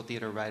musical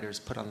theater writers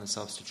put on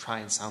themselves to try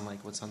and sound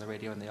like what's on the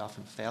radio, and they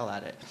often fail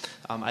at it.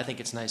 I think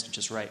it's nice to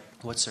just write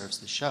what serves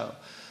the show.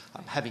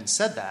 Having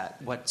said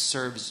that, what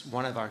serves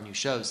one of our new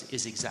shows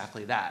is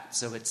exactly that.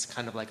 So it's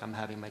kind of like I'm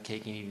having my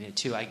cake and eating it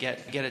too. I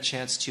get a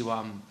chance to,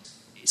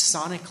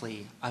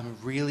 sonically, I'm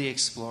really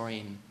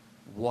exploring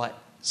what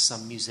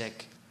some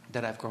music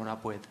that I've grown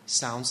up with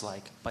sounds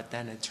like, but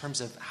then in terms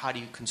of how do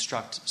you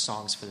construct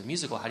songs for the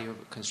musical, how do you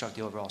construct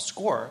the overall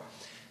score,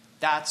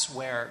 that's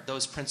where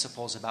those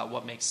principles about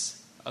what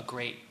makes a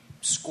great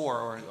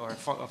score or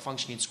a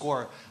functioning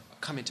score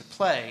come into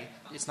play.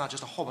 It's not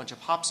just a whole bunch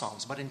of pop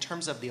songs, but in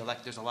terms of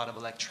there's a lot of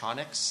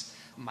electronics.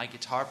 My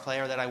guitar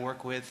player that I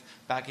work with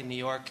back in New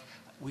York,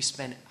 we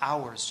spend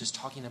hours just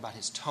talking about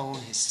his tone,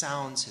 his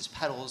sounds, his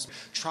pedals,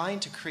 trying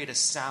to create a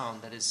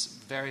sound that is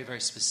very,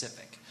 very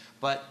specific.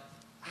 But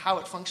how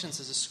it functions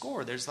as a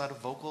score, there's a lot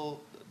of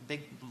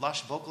big,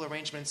 lush vocal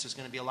arrangements. There's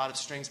going to be a lot of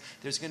strings.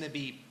 There's going to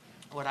be,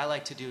 what I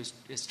like to do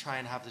is try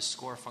and have the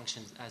score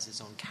function as its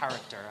own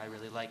character. I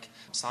really like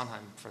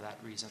Sondheim for that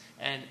reason.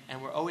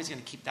 And we're always going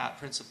to keep that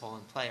principle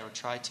in play, or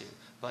try to.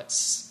 But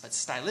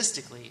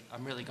stylistically,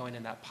 I'm really going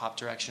in that pop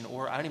direction,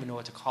 or I don't even know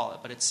what to call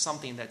it, but it's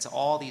something that's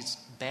all these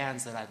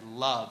bands that I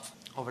love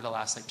over the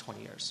last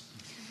 20 years.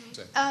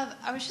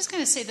 I was just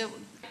going to say that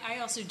I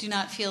also do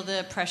not feel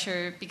the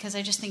pressure, because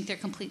I just think they're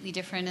completely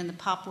different, and the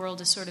pop world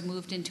has sort of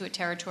moved into a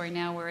territory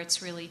now where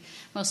it's really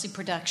mostly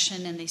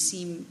production, and they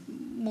seem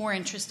more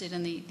interested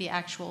in the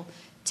actual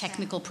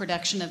technical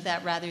production of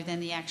that rather than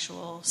the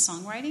actual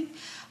songwriting.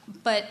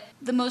 But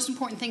the most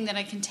important thing that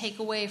I can take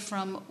away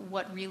from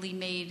what really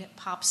made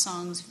pop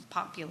songs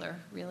popular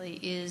really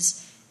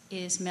is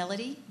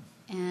melody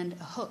and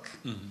a hook.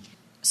 Mm-hmm.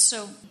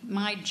 So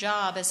my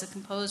job as a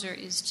composer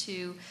is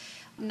to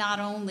not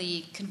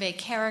only convey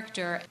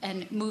character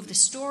and move the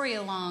story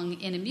along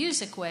in a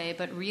music way,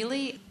 but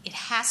really it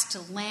has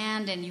to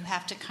land and you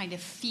have to kind of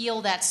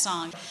feel that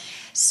song.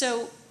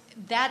 So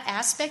that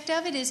aspect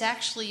of it is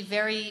actually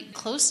very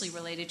closely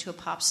related to a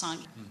pop song.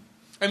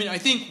 I mean, I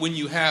think when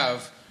you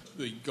have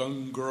the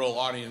young girl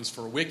audience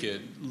for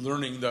Wicked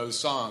learning those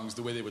songs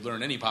the way they would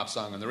learn any pop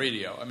song on the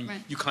radio, I mean,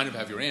 right. You kind of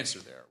have your answer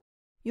there.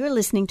 You're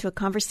listening to a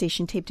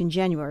conversation taped in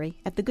January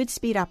at the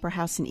Goodspeed Opera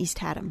House in East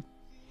Haddam.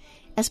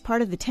 As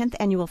part of the 10th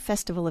Annual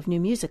Festival of New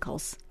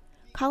Musicals,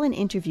 Colin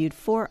interviewed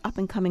 4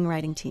 up-and-coming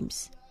writing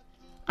teams.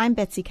 I'm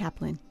Betsy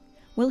Kaplan.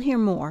 We'll hear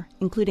more,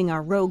 including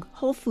our rogue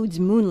Whole Foods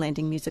moon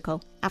landing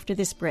musical, after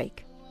this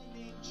break.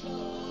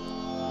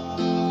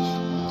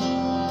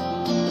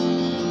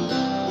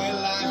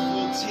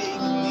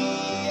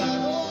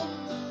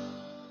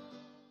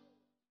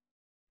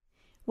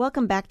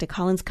 Welcome back to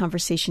Colin's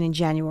Conversation in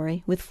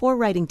January with 4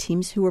 writing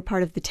teams who were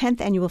part of the 10th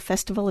Annual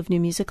Festival of New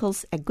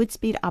Musicals at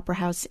Goodspeed Opera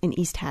House in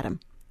East Haddam.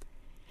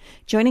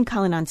 Joining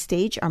Colin on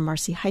stage are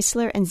Marcy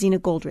Heisler and Zena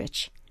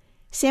Goldrich,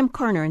 Sam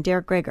Carner and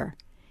Derek Greger,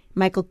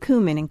 Michael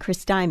Kuhlman and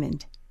Chris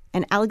Diamond,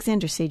 and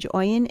Alexander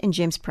Sage-Oyen and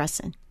James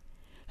Presson,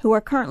 who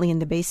are currently in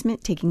the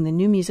basement taking the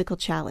New Musical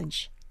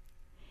Challenge.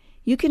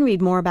 You can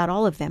read more about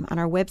all of them on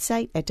our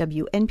website at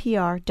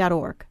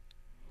wnpr.org.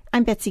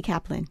 I'm Betsy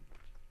Kaplan.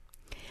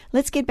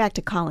 Let's get back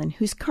to Colin,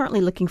 who's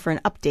currently looking for an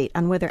update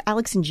on whether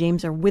Alex and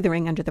James are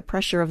withering under the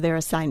pressure of their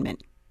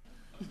assignment.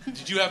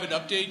 Did you have an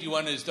update?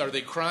 Are they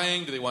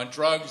crying? Do they want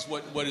drugs?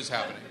 What is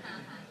happening?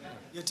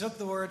 You took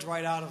the words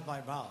right out of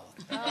my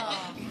mouth.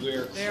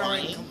 They are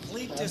in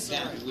complete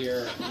disarray.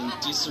 We're in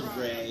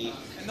disarray.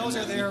 And those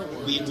are their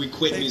words. We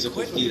quit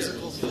musical theater.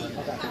 What's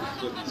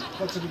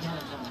the beginning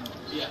from?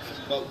 Yeah.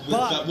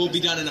 But we'll be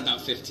done in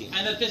about 15.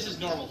 And that this is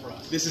normal for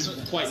us. This is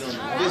quite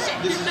normal.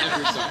 This is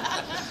every song.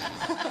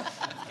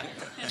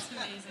 That's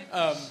amazing.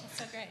 That's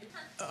so great.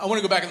 I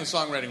want to go back in the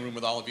songwriting room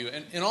with all of you,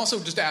 and also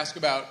just ask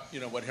about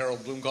what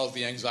Harold Bloom calls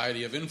the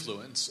anxiety of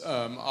influence.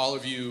 All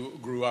of you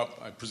grew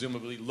up,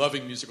 presumably,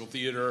 loving musical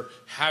theater,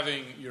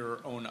 having your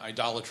own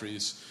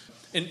idolatries,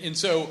 and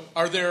so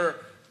are there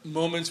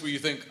moments where you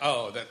think,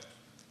 that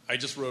I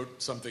just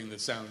wrote something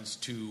that sounds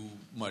too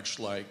much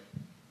like?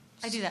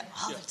 I do that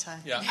all the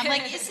time. Yeah. I'm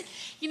like,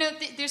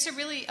 there's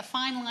a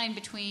fine line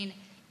between,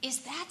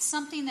 is that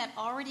something that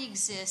already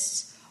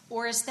exists,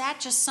 or is that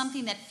just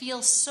something that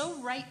feels so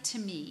right to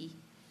me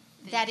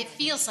that it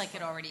feels like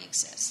it already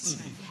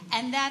exists?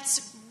 And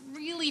that's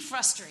really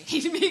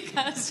frustrating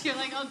because you're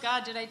like, oh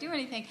God, did I do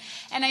anything?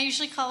 And I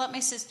usually call up my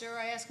sister or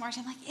I ask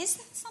Marcia, I'm like, is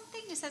that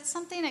something? Is that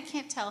something? I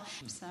can't tell.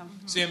 So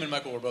Sam and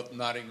Michael were both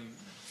nodding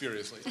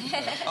furiously.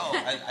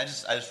 I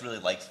just really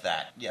liked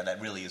that. Yeah,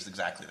 that really is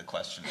exactly the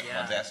question that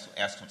one's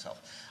asked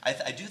himself.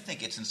 I do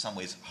think it's in some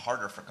ways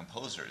harder for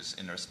composers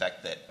in the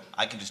respect that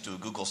I can just do a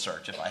Google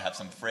search if I have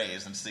some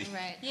phrase and see.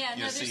 Right. Yeah.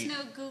 No, there's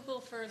no Google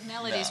for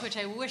melodies, which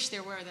I wish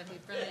there were. That'd be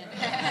brilliant.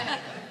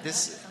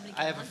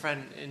 I have a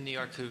friend in New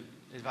York who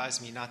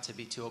advised me not to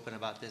be too open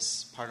about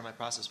this part of my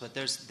process, but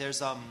there's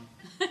I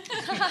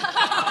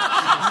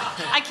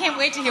can't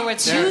wait to hear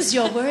what's Choose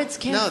your words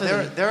carefully.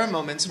 No, there are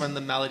moments when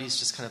the melodies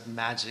just kind of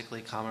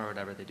magically come or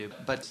whatever they do,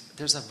 but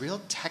there's a real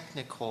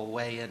technical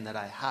way in that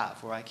I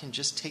have where I can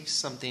just take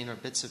something or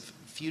bits of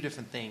a few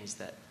different things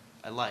that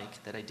I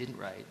like that I didn't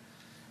write,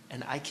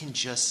 and I can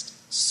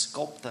just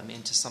sculpt them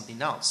into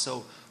something else.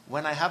 So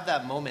when I have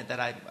that moment that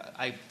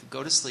I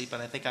go to sleep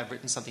and I think I've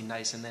written something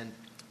nice, and then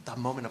the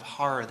moment of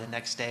horror the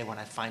next day when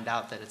I find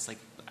out that it's like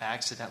I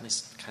accidentally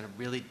kind of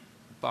really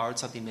borrowed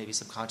something maybe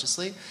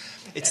subconsciously,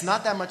 it's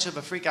not that much of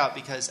a freak out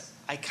because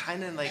I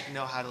kind of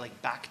know how to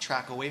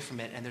backtrack away from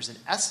it, and there's an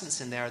essence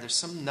in there, there's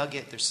some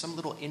nugget, there's some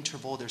little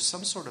interval, there's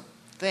some sort of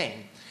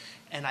thing,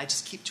 and I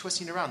just keep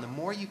twisting it around. The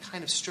more you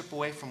kind of strip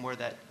away from where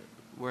it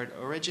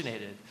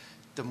originated,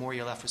 the more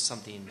you're left with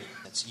something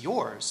that's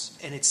yours.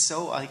 And it's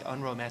so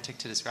unromantic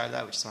to describe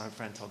that, which is why my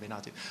friend told me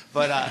not to.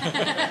 But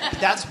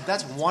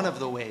that's one of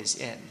the ways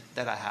in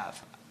that I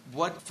have.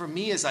 What for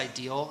me is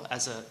ideal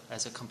as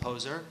a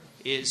composer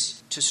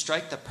is to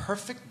strike the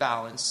perfect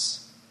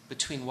balance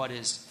between what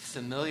is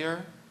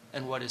familiar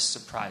and what is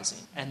surprising.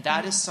 And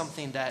that is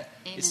something that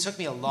it took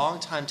me a long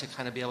time to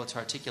kind of be able to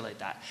articulate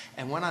that.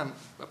 And when I'm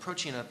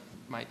approaching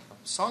my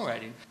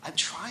songwriting, I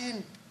try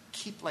and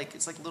keep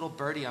it's like a little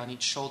birdie on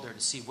each shoulder to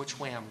see which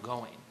way I'm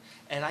going.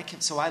 And I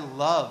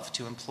love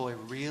to employ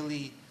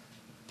really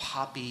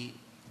poppy,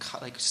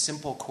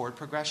 simple chord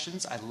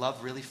progressions. I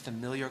love really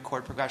familiar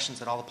chord progressions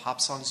that all the pop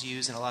songs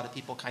use, and a lot of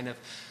people kind of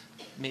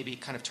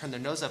turn their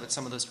nose up at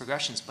some of those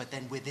progressions. But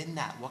then within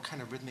that, what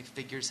kind of rhythmic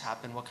figures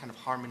happen, what kind of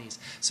harmonies,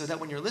 so that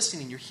when you're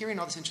listening, you're hearing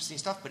all this interesting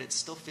stuff, but it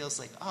still feels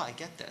like, I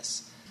get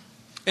this.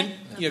 And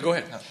go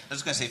ahead. I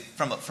was going to say,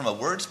 from a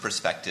words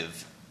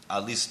perspective,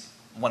 at least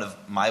one of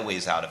my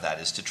ways out of that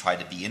is to try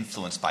to be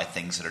influenced by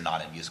things that are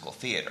not in musical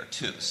theater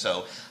too.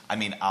 So,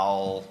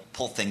 I'll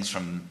pull things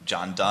from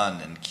John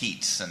Donne and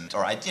Keats,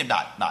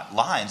 not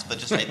lines, but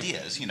just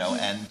ideas,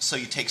 And so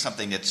you take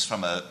something that's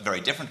from a very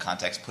different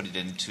context, put it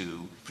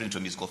into a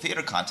musical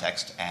theater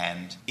context,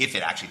 and if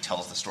it actually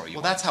tells the story you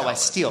want to tell. Well,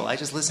 that's how I steal. I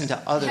just listen to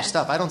other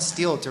stuff. I don't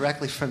steal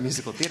directly from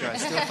musical theater. I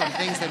steal from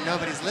things that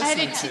nobody's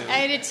listening to. I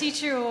had a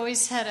teacher who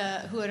always had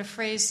a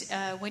phrase: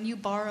 "When you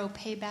borrow,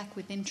 pay back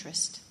with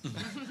interest."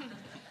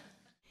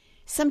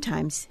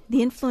 Sometimes,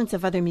 the influence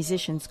of other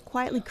musicians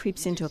quietly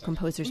creeps into a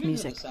composer's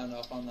music.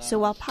 So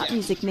while pop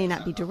music may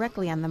not be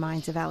directly on the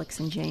minds of Alex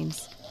and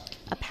James,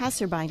 a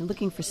passerby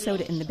looking for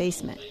soda in the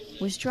basement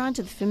was drawn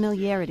to the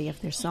familiarity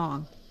of their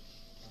song.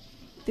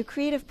 The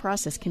creative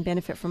process can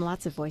benefit from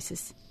lots of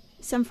voices,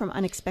 some from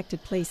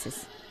unexpected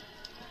places.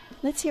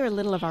 Let's hear a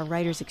little of our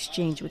writer's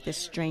exchange with this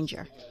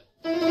stranger.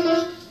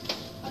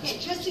 Okay,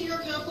 just to your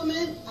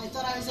compliment, I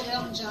thought I was at an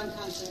Elton John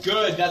concert.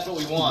 Good, that's what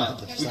we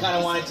want. We kind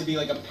of want it to be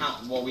like a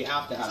well, we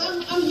have to have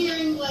it. I'm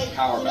hearing like,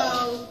 Power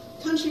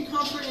country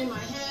comfort in my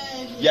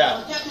head.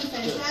 Captain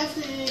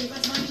Fantastic,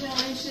 that's my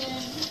generation.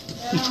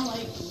 And I'm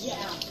like, yeah.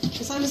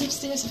 Because I was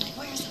upstairs and I'm like,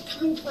 where's that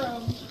coming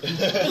from?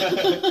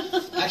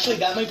 Actually,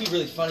 that might be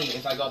really funny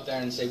if I go up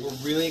there and say, we're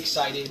really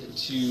excited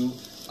to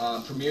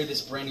premiere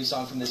this brand new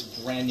song from this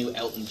brand new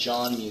Elton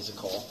John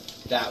musical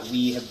that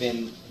we have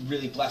been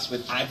really blessed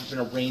with. I've been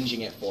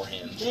arranging it for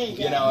him. There you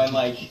go. You know, and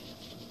like,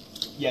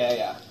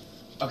 yeah.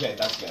 Okay,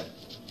 that's good.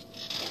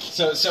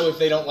 So if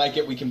they don't like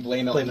it, we can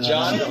blame Elton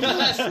John.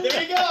 Yes, there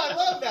you go. I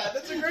love that.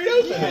 That's a great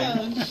opening.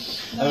 Yeah.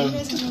 No, you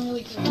guys are doing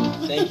really great.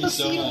 Thank you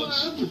so See you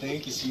much. tomorrow.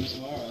 Thank you. See you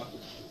tomorrow.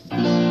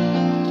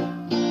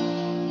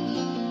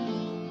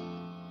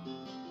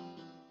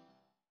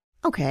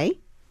 Okay,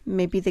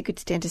 maybe they could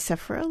stand to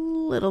suffer a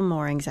little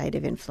more anxiety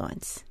of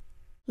influence.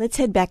 Let's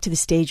head back to the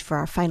stage for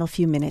our final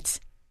few minutes.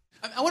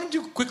 I want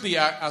to quickly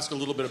ask a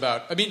little bit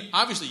about,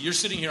 obviously you're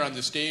sitting here on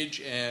the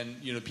stage and,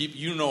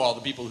 you know all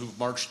the people who've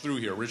marched through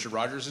here. Richard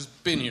Rodgers has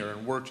been here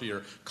and worked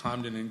here.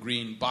 Comden and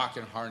Green, Bach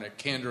and Harnick,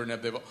 Kander and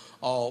Ebb, they've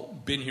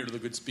all been here to the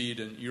good speed,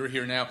 and you're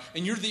here now.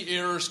 And you're the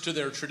heirs to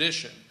their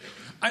tradition.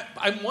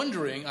 I'm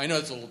wondering, I know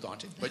it's a little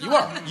daunting, but you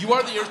are. You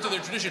are the heirs to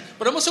their tradition.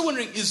 But I'm also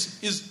wondering, do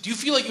you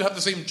feel like you have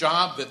the same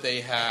job that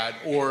they had,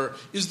 or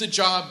is the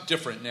job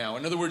different now?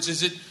 In other words,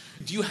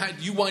 do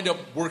you wind up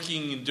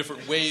working in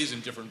different ways in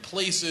different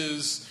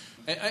places?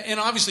 And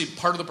obviously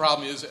part of the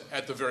problem is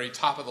at the very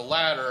top of the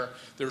ladder,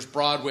 there's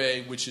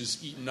Broadway, which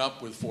is eaten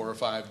up with 4 or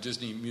 5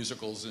 Disney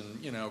musicals and,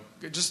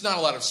 just not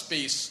a lot of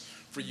space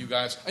for you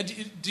guys.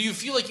 Do you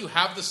feel like you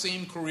have the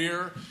same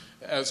career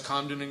as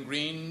Comden and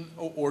Green,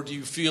 or do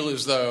you feel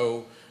as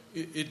though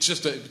it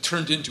just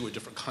turned into a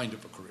different kind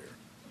of a career?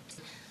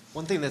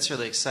 One thing that's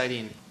really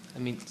exciting,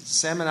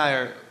 Sam and I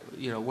are,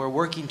 we're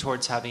working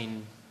towards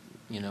having,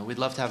 we'd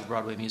love to have a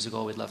Broadway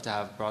musical, we'd love to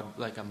have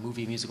a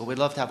movie musical, we'd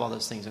love to have all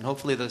those things, and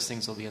hopefully those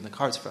things will be in the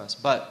cards for us.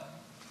 But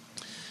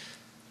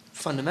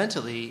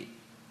fundamentally,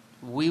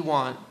 we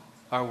want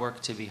our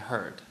work to be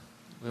heard.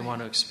 We want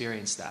to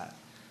experience that.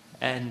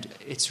 And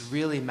it's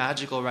really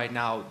magical right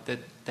now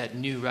that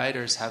new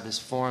writers have this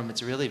forum.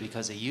 It's really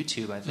because of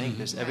YouTube, I think.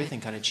 There's everything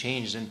kind of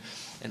changed.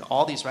 And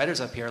all these writers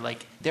up here,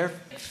 they're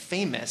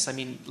famous.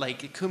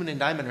 Kuman and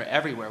Diamond are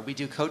everywhere. We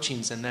do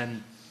coachings, and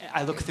then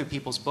I look through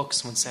people's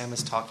books when Sam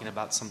is talking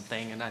about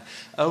something, and I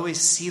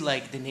always see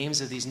the names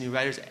of these new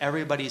writers.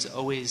 Everybody's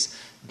always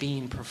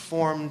being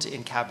performed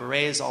in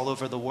cabarets all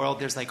over the world.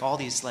 There's all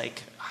these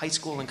high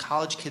school and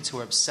college kids who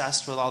are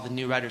obsessed with all the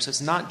new writers. So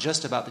it's not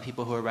just about the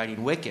people who are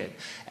writing Wicked,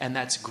 and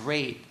that's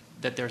great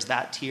that there's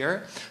that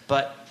tier.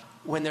 But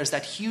when there's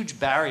that huge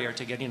barrier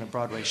to getting a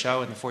Broadway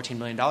show and the $14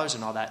 million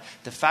and all that,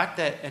 the fact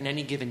that at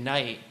any given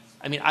night,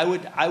 I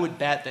would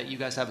bet that you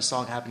guys have a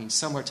song happening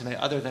somewhere tonight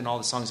other than all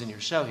the songs in your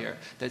show here,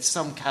 that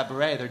some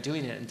cabaret, they're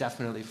doing it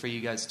indefinitely for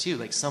you guys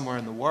too, somewhere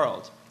in the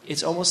world.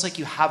 It's almost like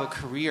you have a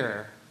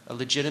career, a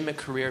legitimate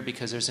career,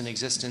 because there's an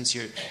existence,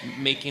 you're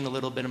making a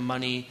little bit of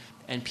money,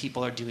 and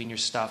people are doing your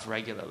stuff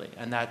regularly.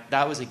 And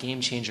that was a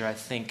game changer, I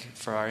think,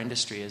 for our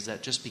industry, is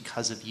that just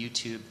because of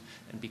YouTube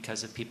and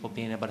because of people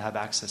being able to have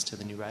access to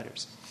the new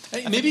writers.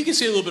 Hey, maybe you can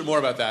say a little bit more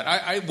about that.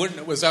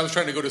 As I was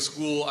trying to go to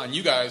school on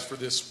you guys for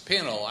this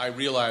panel, I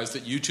realized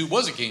that YouTube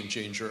was a game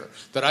changer,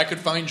 that I could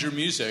find your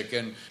music,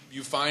 and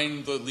you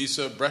find the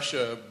Lisa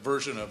Brescia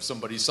version of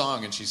somebody's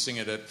song, and she's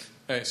singing it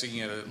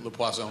at Le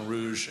Poisson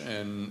Rouge,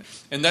 and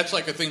that's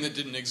a thing that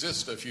didn't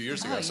exist a few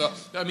years ago. Yeah. So,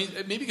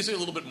 maybe you can say a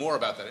little bit more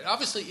about that. It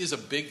obviously is a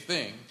big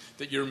thing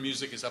that your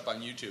music is up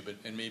on YouTube,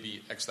 and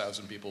maybe X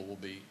thousand people will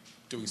be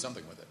doing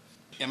something with it.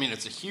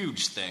 It's a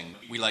huge thing.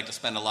 We like to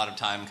spend a lot of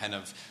time kind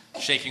of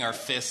shaking our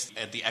fist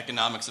at the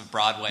economics of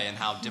Broadway and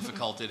how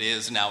difficult it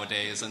is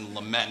nowadays, and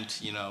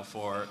lament,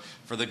 for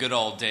the good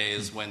old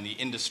days when the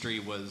industry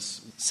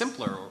was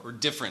simpler or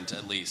different,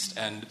 at least.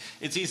 And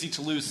it's easy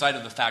to lose sight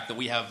of the fact that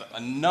we have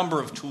a number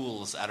of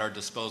tools at our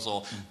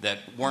disposal that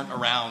weren't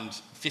around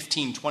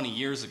 15, 20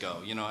 years ago.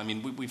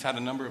 We've had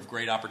a number of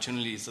great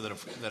opportunities that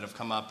have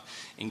come up,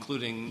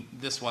 including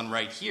this one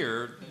right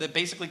here, that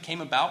basically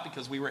came about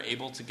because we were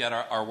able to get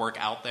our work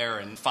out there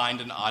and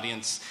find an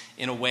audience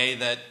in a way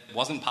that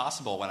wasn't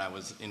possible when I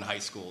was in high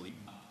school.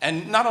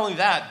 And not only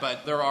that,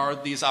 but there are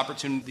these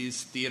opportunities,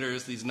 these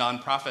theaters, these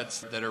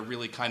nonprofits that are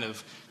really kind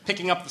of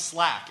picking up the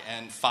slack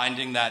and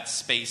finding that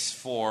space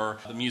for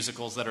the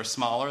musicals that are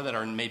smaller, that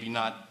are maybe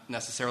not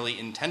necessarily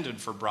intended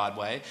for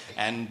Broadway,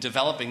 and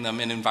developing them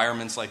in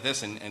environments like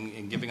this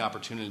and giving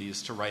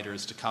opportunities to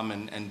writers to come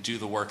and do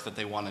the work that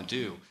they want to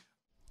do.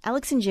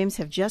 Alex and James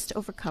have just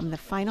overcome the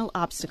final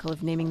obstacle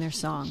of naming their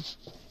song,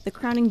 the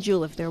crowning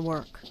jewel of their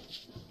work.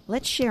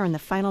 Let's share in the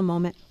final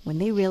moment when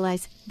they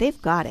realize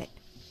they've got it.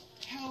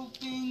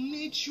 Helping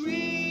me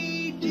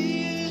trade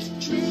this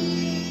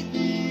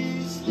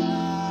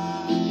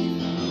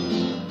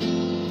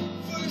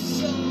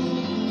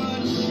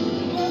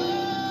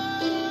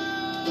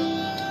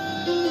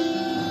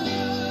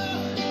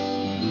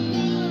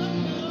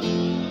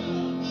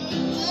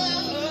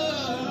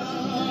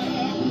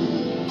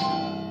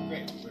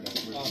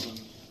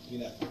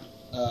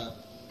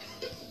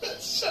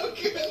That's so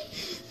good.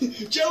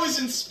 Joe is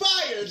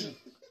inspired.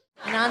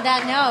 And on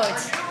that note,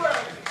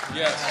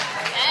 yes.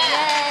 Yay!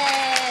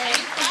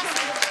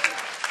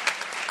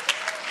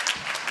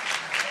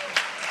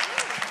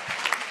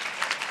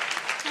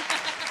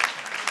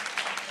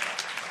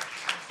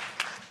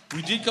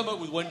 We did come up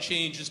with one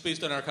change just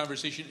based on our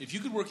conversation. If you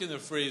could work in the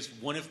phrase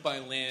 "one if by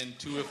land,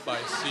 two if by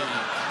sea"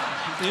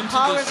 into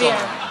Paul the Revere.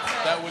 song,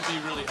 that would be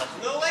really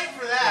helpful. A little late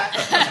for that.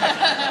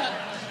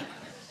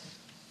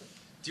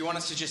 Do you want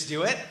us to just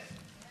do it?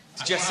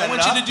 To just I set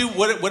want it you up? to do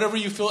whatever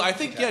you feel. I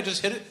think, yeah,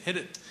 just hit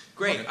it.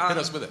 Great. Hit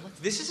us with it.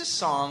 This is a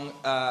song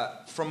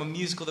from a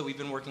musical that we've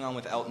been working on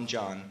with Elton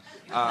John.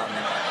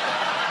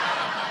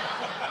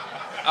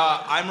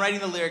 I'm writing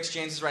the lyrics,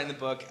 James is writing the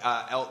book,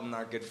 Elton,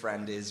 our good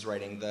friend, is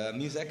writing the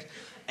music.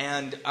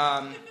 And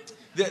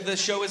the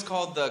show is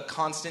called The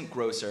Constant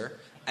Grocer.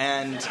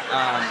 And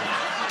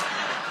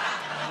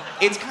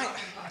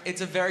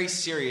it's a very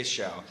serious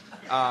show.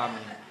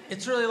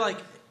 It's really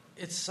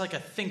it's like a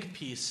think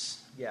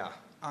piece. Yeah.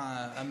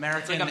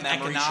 American It's like a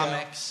memory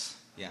economics.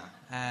 show. Yeah.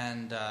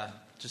 And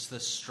just the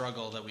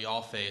struggle that we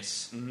all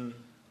face. Mm-hmm.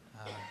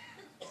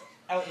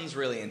 Elton's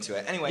really into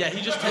it. Anyway, yeah,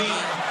 he just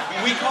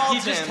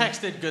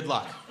texted good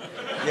luck.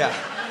 Yeah.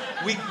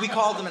 We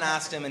called him and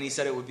asked him, and he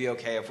said it would be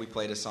okay if we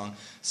played a song.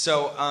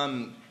 So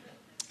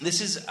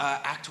this is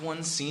Act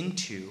 1, Scene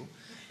 2,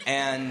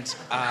 and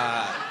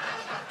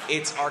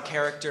it's our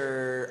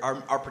character,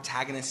 our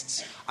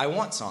protagonist's I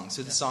Want song.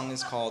 So the song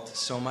is called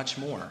So Much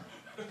More.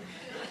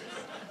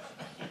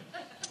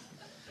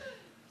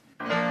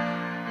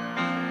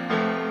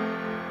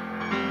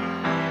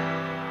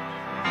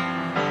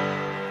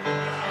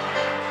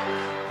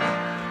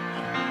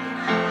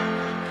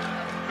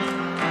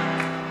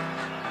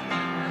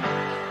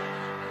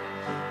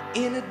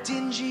 In a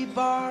dingy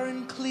bar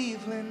in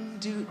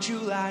Cleveland,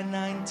 July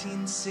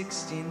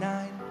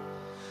 1969.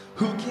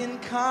 Who can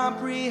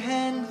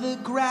comprehend the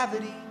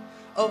gravity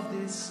of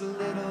this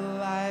little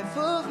life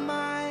of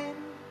mine?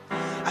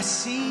 I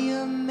see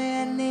a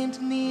man named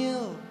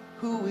Neil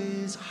who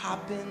is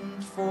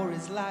hopping for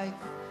his life.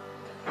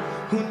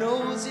 Who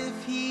knows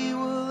if he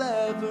will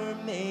ever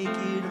make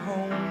it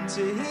home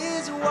to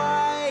his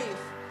wife?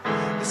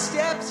 The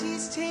steps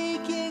he's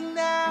taking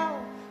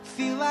now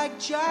feel like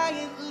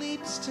giant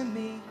leaps to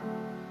me,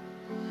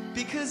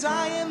 because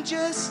I am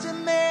just a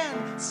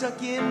man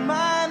stuck in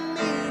my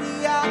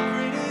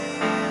mediocrity.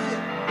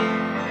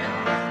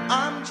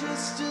 I'm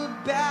just a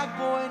bad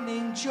boy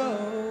named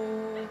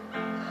Joe.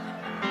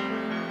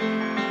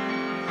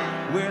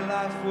 Where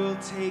life will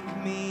take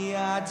me,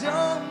 I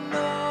don't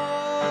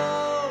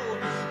know,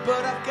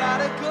 but I've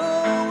gotta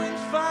go and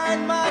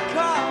find my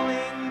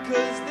calling,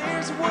 'cause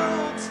there's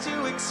worlds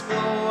to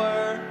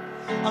explore.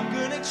 I'm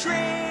gonna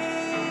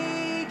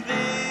trade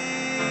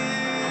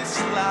this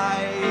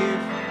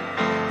life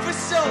for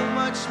so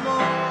much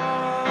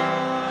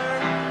more.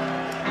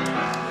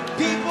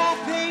 People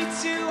pay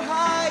too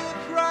high a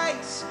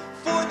price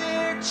for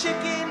their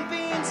chicken,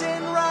 beans,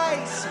 and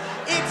rice.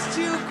 It's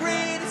too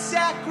great a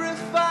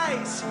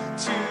sacrifice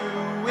to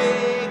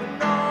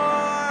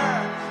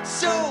ignore.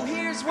 So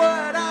here's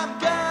what I'm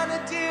gonna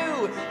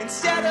do.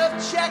 Instead of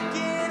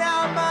checking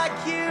out my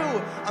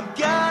queue, I'm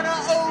gonna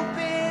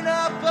open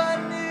up a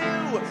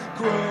new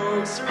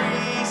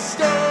grocery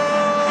store.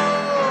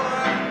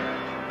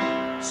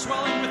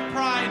 Swelling with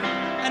pride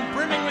and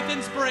brimming with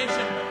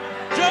inspiration,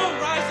 Joe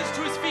rises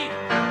to his feet.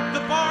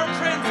 The bar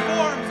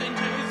transforms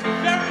into his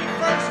very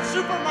first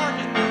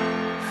supermarket.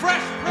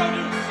 Fresh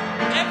produce,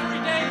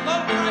 everyday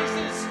low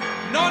prices,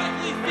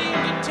 nautically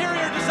themed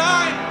interior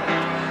design.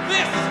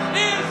 This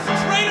is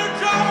Trader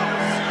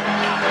Joe's!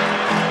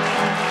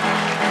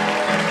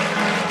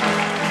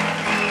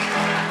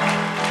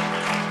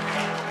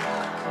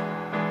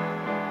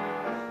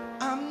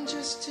 I'm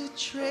just a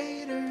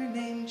trader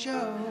named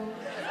Joe.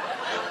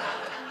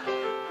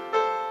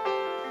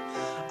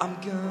 I'm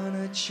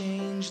gonna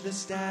change the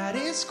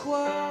status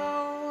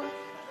quo.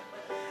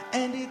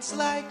 And it's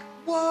like,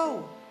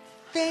 whoa,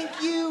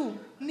 thank you,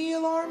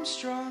 Neil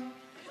Armstrong,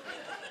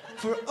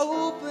 for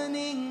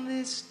opening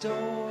this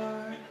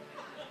door,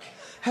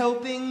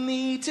 helping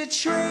me to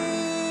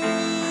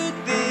trade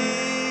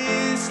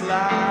this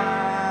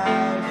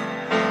life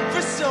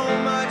for so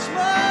much more.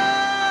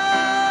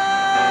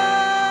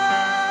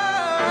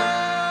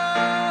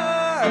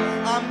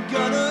 I'm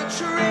gonna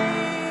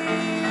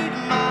trade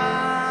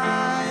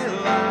my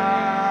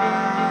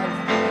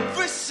life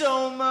for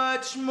so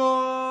much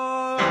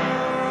more.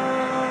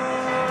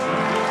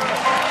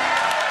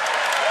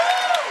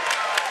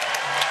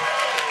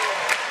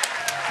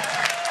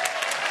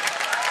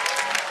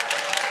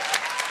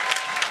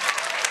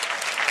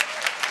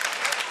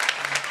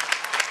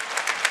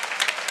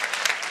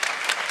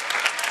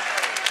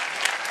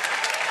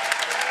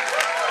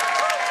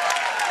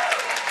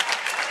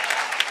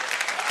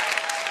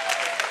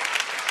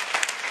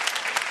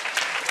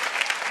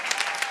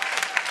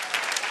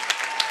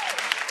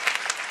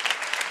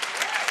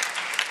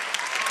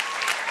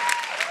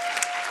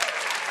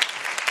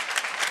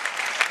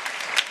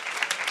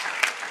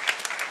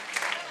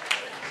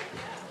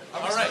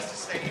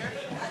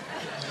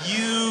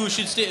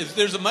 should stay.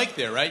 There's a mic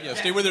there, right? Yeah,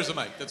 stay where there's a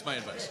mic. That's my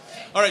advice.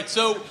 All right,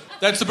 so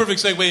that's the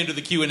perfect segue into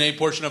the Q&A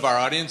portion of our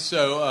audience,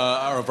 so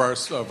of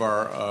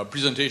our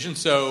presentation.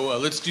 So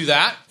let's do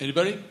that.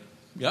 Anybody?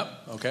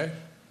 Yep. Okay.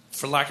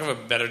 For lack of a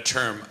better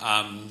term,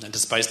 and to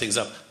spice things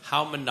up,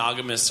 how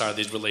monogamous are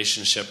these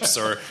relationships?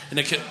 Or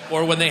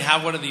when they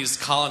have one of these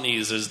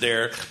colonies, is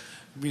there,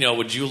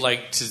 would you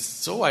like to?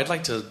 So I'd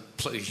like to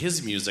play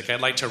his music. I'd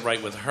like to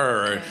write with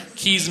her. Or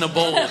keys in a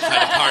bowl kind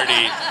of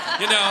party.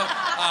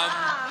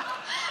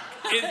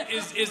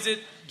 Is it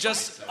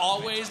just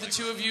always the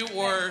two of you,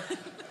 or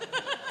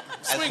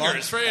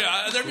swingers?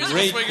 Right? They're musical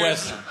Great swingers.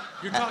 Question.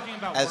 You're talking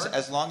about work?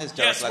 As long as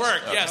Derek Yes,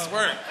 work. Yes,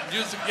 work.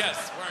 Music.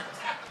 Yes, work.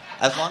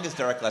 As long as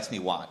Derek lets me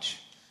watch.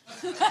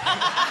 Bob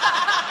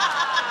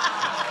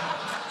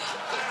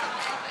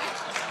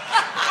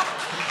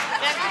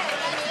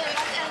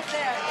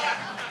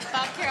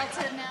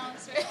Carrollton now.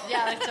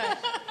 Yeah, that's right.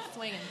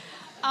 Swinging.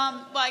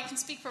 Well, I can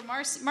speak for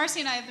Marcy.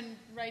 Marcy and I have been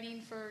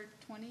writing for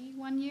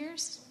 21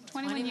 years.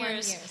 21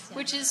 years, yeah.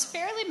 Which is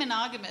fairly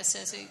monogamous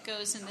as it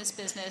goes in this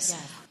business. Yeah.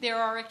 There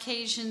are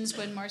occasions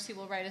when Marcy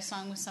will write a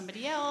song with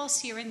somebody else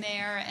here and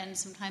there, and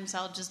sometimes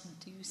I'll just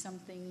do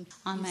something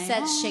on my own.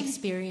 Said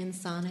Shakespearean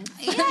sonnet.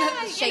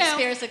 Yeah,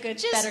 Shakespeare's a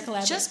better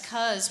collaborator. Just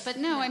cause, but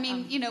no, I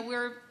mean,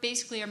 we're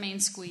basically our main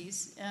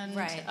squeeze, and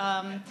right.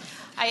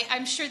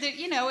 I'm sure that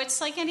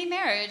it's like any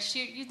marriage.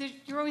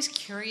 You're always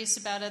curious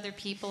about other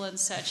people and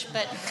such,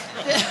 but.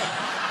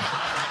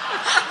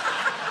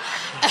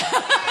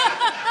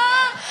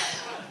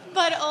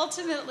 But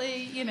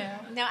ultimately,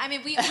 No, I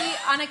mean, we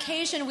on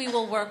occasion we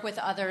will work with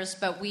others,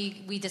 but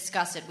we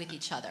discuss it with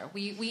each other.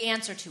 We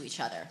answer to each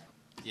other.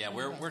 Yeah,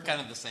 we're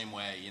kind of the same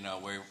way,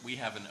 where we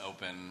have an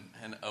open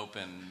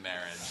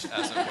marriage,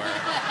 as it were.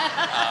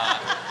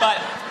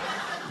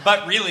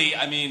 But really,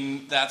 I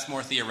mean, that's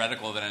more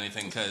theoretical than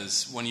anything,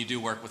 because when you do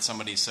work with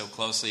somebody so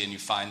closely and you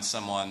find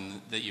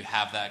someone that you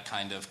have that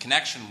kind of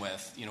connection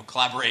with,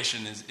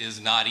 collaboration is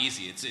not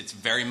easy. It's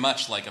very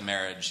much like a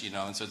marriage,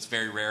 and so it's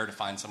very rare to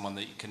find someone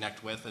that you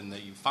connect with and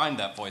that you find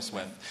that voice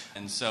with.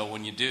 And so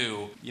when you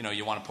do,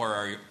 you want to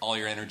pour all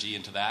your energy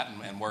into that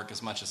and work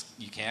as much as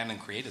you can and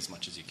create as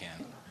much as you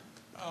can.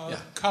 Yeah.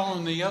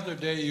 Colin, the other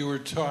day you were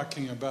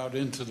talking about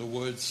Into the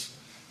Woods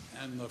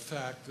and the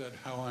fact that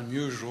how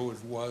unusual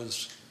it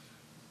was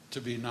to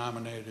be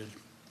nominated.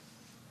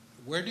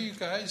 Where do you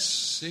guys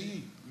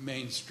see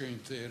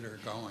mainstream theater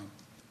going?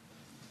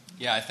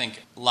 Yeah, I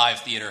think live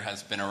theater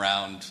has been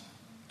around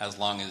as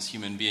long as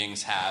human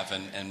beings have,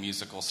 and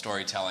musical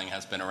storytelling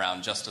has been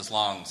around just as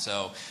long.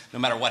 So no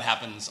matter what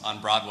happens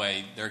on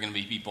Broadway, there are going to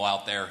be people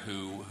out there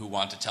who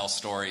want to tell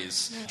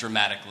stories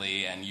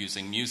dramatically and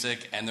using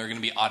music, and there are going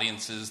to be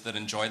audiences that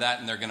enjoy that,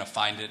 and they're going to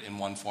find it in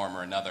one form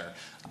or another.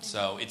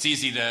 So it's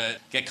easy to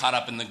get caught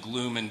up in the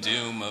gloom and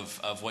doom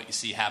of what you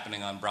see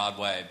happening on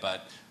Broadway,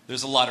 but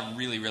there's a lot of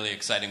really, really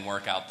exciting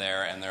work out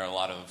there, and there are a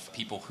lot of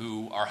people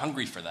who are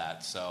hungry for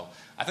that. So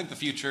I think the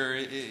future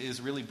is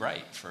really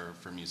bright for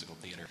musical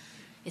theater.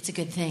 It's a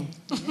good thing.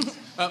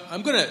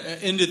 I'm going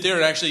to end it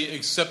there, actually,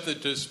 except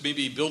that to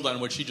maybe build on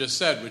what she just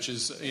said, which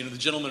is, the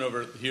gentleman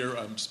over here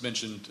just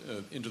mentioned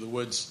Into the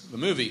Woods, the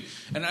movie.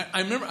 And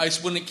I remember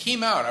when it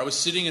came out, I was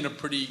sitting in a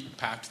pretty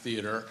packed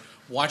theater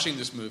watching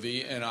this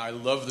movie, and I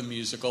love the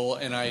musical,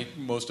 and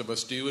most of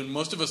us do, and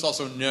most of us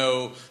also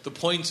know the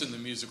points in the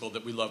musical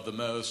that we love the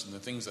most and the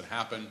things that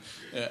happen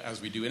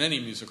as we do in any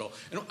musical.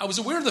 And I was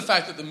aware of the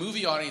fact that the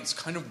movie audience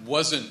kind of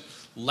wasn't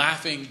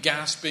laughing,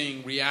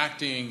 gasping,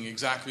 reacting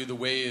exactly the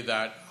way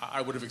that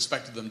I would have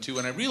expected them to,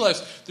 and I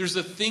realized there's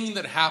a thing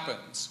that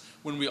happens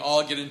when we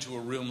all get into a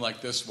room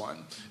like this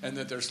one, and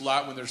that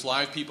when there's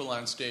live people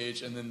on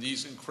stage, and then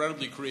these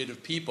incredibly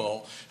creative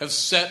people have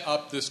set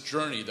up this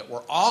journey that we're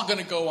all going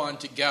to go on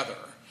together.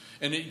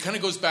 And it kind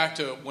of goes back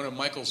to one of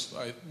Michael's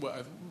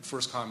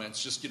first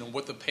comments, just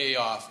what the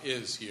payoff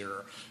is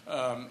here.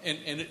 And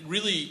it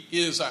really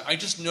is, I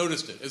just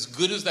noticed it. As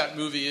good as that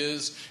movie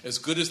is, as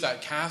good as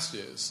that cast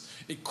is,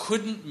 it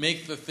couldn't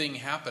make the thing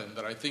happen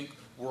that I think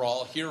we're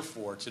all here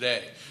for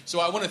today. So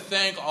I want to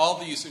thank all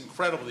these 8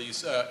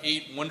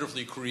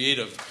 wonderfully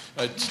creative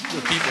people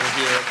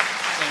here.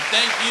 And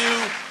thank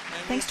you.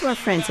 Thanks to our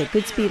friends at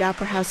Goodspeed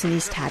Opera House in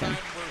East Haddam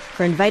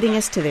for inviting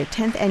us to their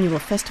 10th annual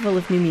Festival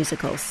of New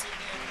Musicals,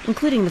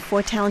 including the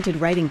 4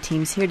 talented writing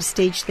teams here to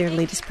stage their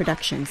latest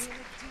productions: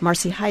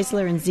 Marcy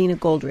Heisler and Zena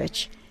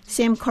Goldrich,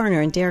 Sam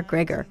Carner and Derek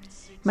Greger,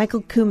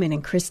 Michael Kuhlman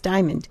and Chris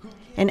Diamond,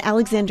 and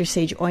Alexander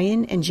Sage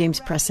Oyen and James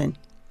Presson.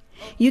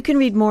 You can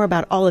read more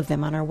about all of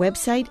them on our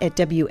website at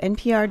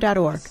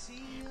WNPR.org.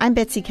 I'm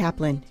Betsy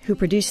Kaplan, who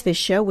produced this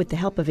show with the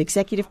help of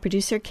executive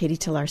producer Katie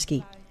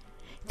Tolarski.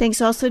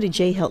 Thanks also to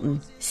Jay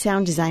Hilton,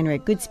 sound designer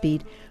at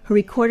Goodspeed, who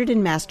recorded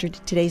and mastered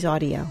today's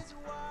audio.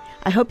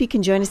 I hope you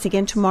can join us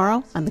again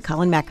tomorrow on The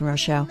Colin McEnroe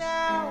Show.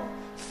 Now,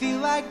 feel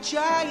like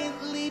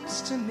giant leaps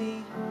to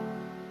me,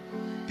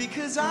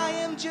 because I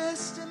am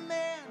just a